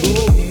keep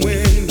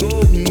going,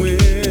 going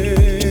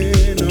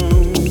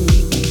on.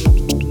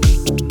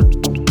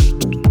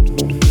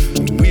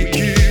 We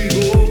keep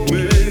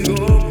going,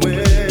 going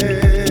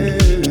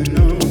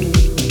on.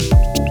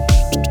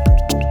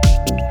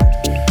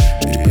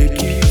 It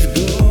keeps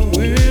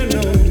going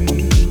on.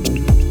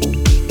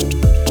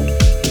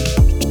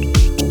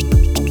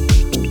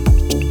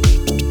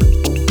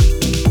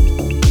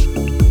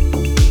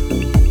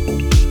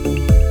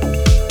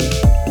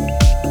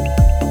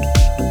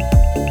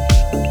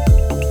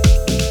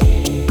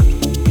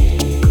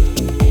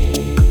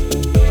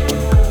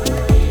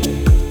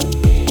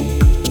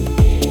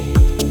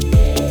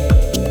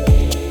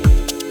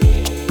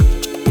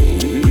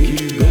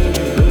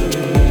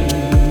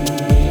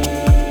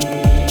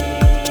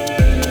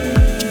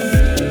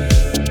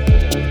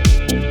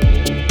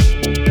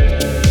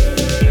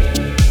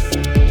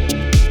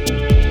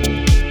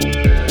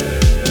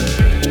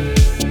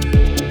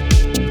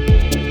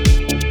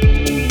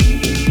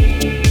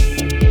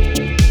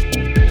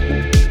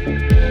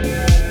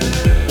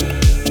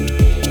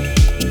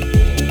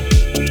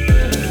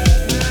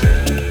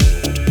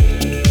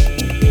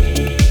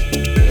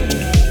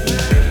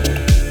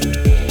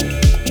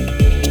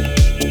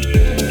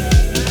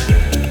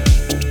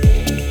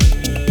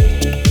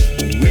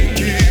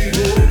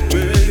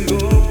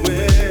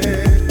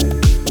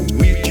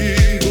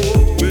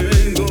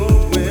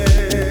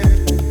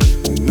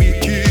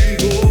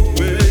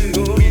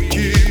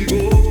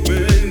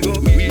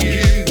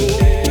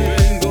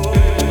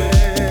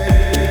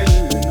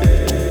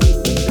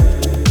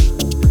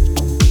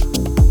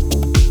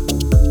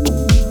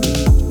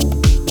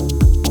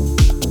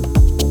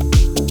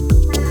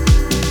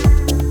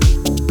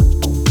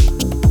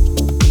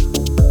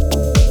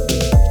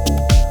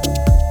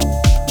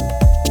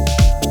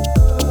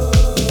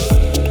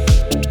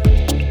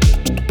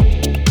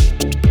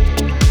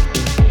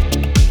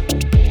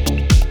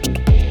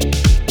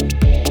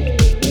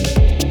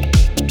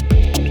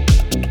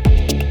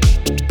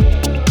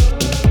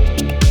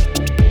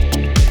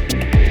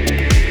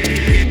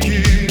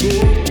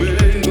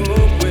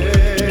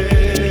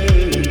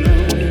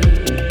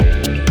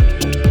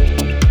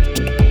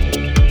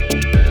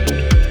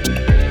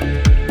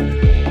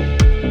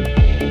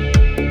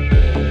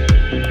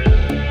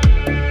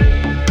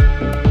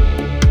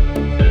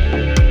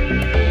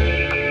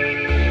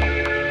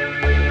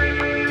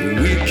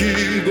 We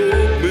keep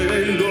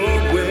going, going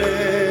on.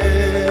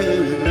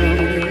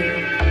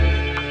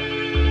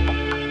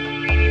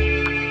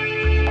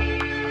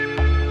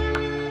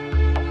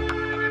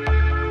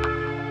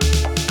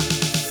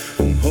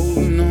 I'm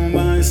holding on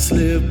by a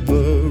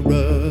sliver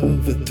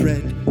of a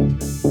thread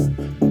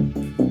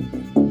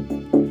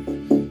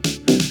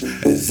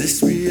as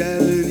this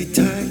reality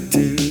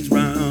tightens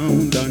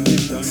round our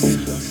necks.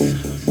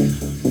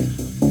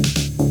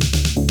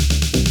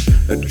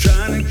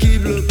 Trying to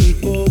keep looking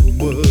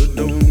forward,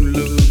 don't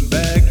look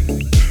back.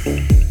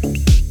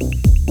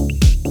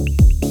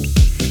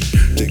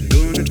 They're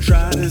gonna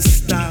try to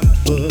stop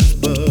us,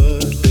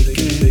 but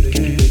they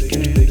can't.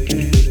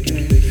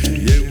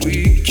 Yeah, we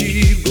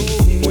keep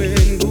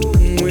going, going on.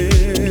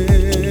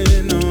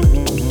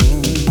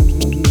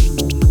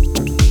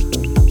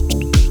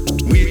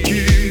 We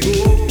keep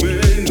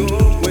going,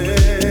 going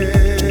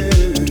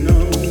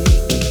on.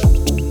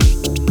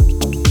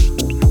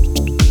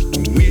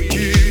 We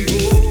keep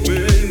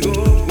going,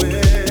 going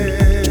on.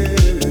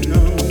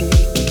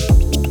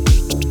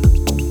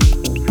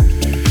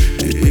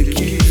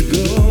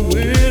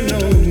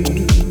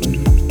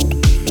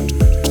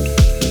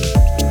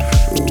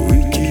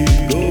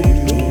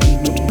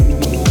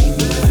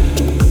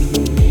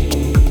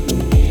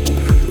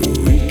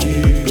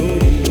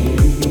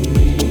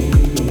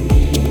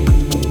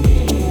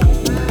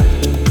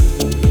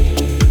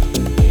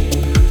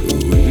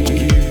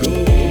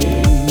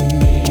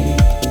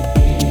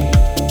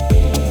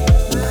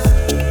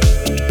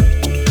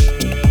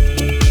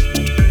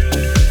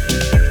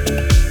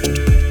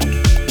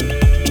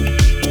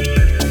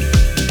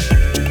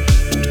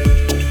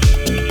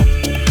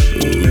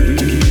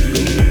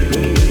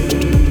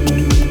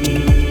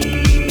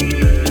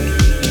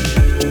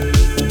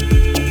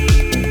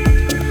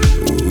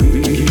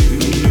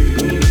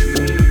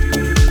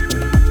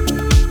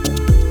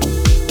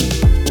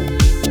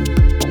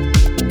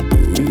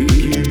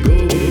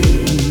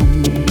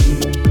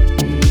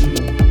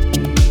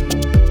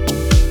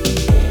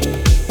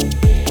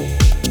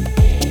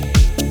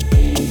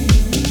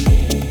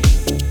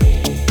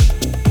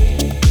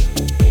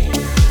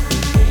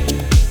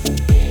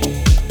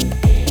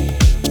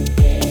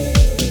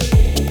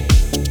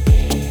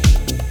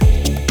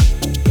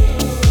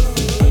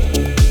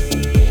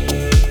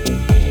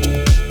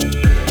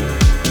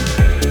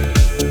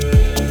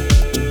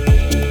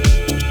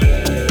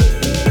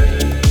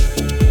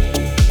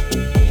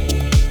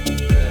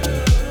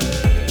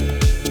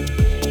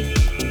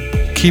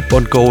 Keep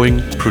on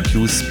Going,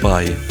 produced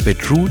by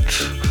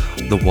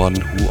Bedrud, the one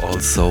who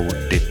also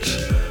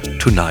did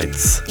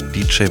tonight's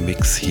DJ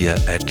mix here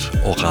at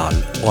Ohral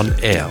on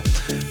Air.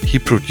 He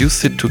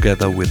produced it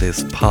together with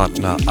his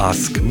partner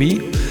Ask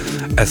Me,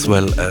 as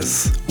well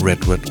as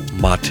Redwood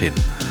Martin.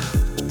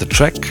 The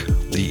track,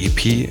 the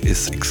EP,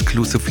 is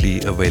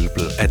exclusively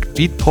available at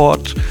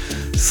Beatport,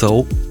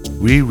 so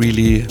we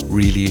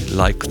really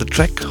like the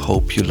track.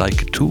 Hope you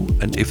like it too,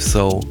 and if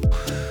so,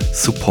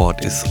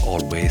 support is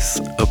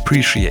always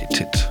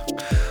appreciated.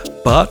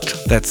 But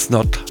that's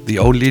not the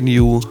only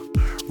new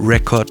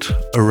record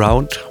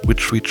around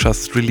which we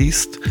just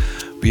released.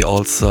 We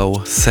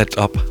also set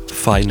up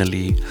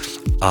finally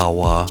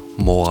our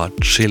more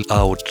chill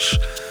out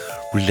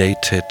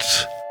related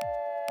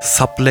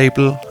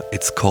sub-label.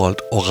 It's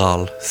called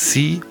Ohral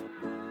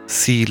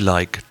C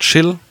like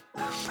chill,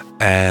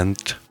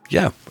 and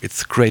yeah,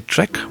 it's a great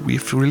track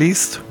we've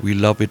released. We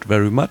love it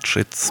very much.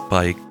 It's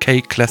by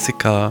K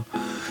Classica,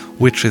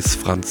 which is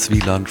Franz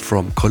Wieland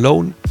from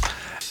Cologne,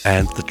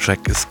 and the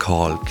track is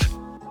called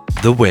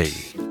The Way.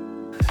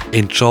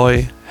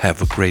 Enjoy,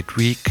 have a great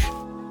week,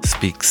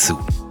 speak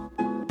soon.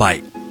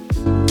 Bye.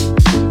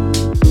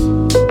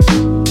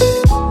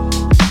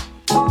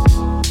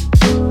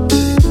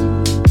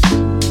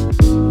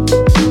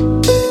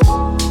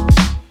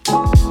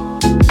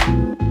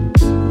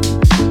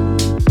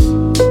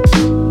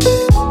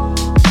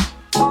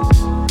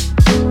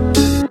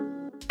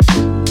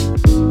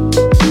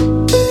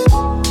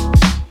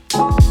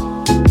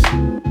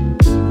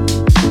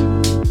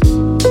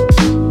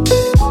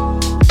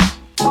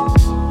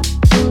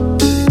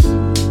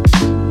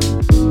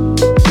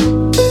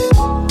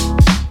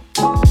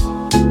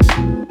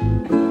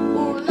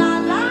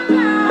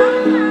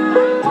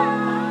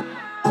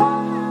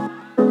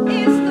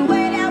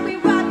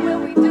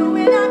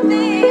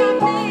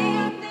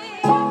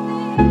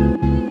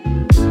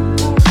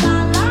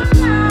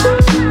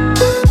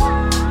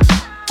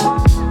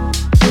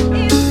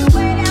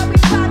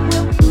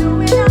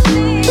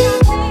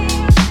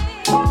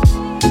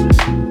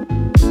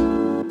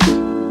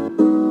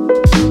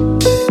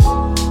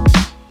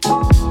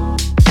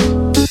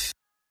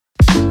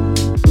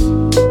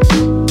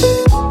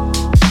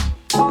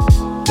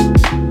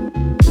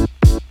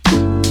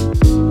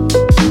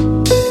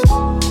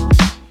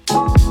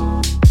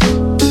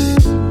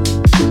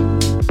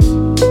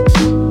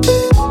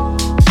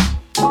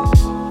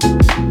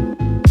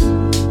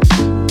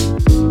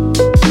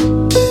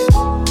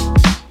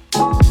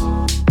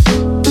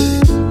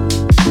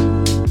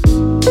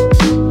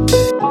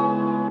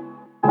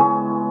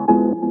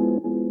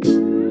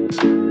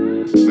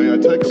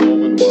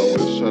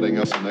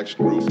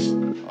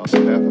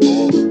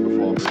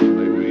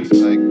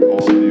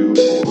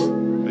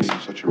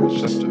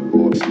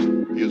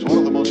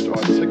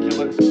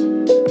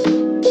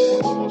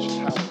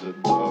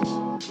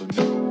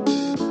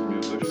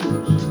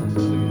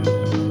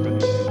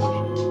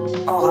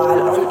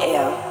 Ohral on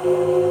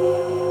Air.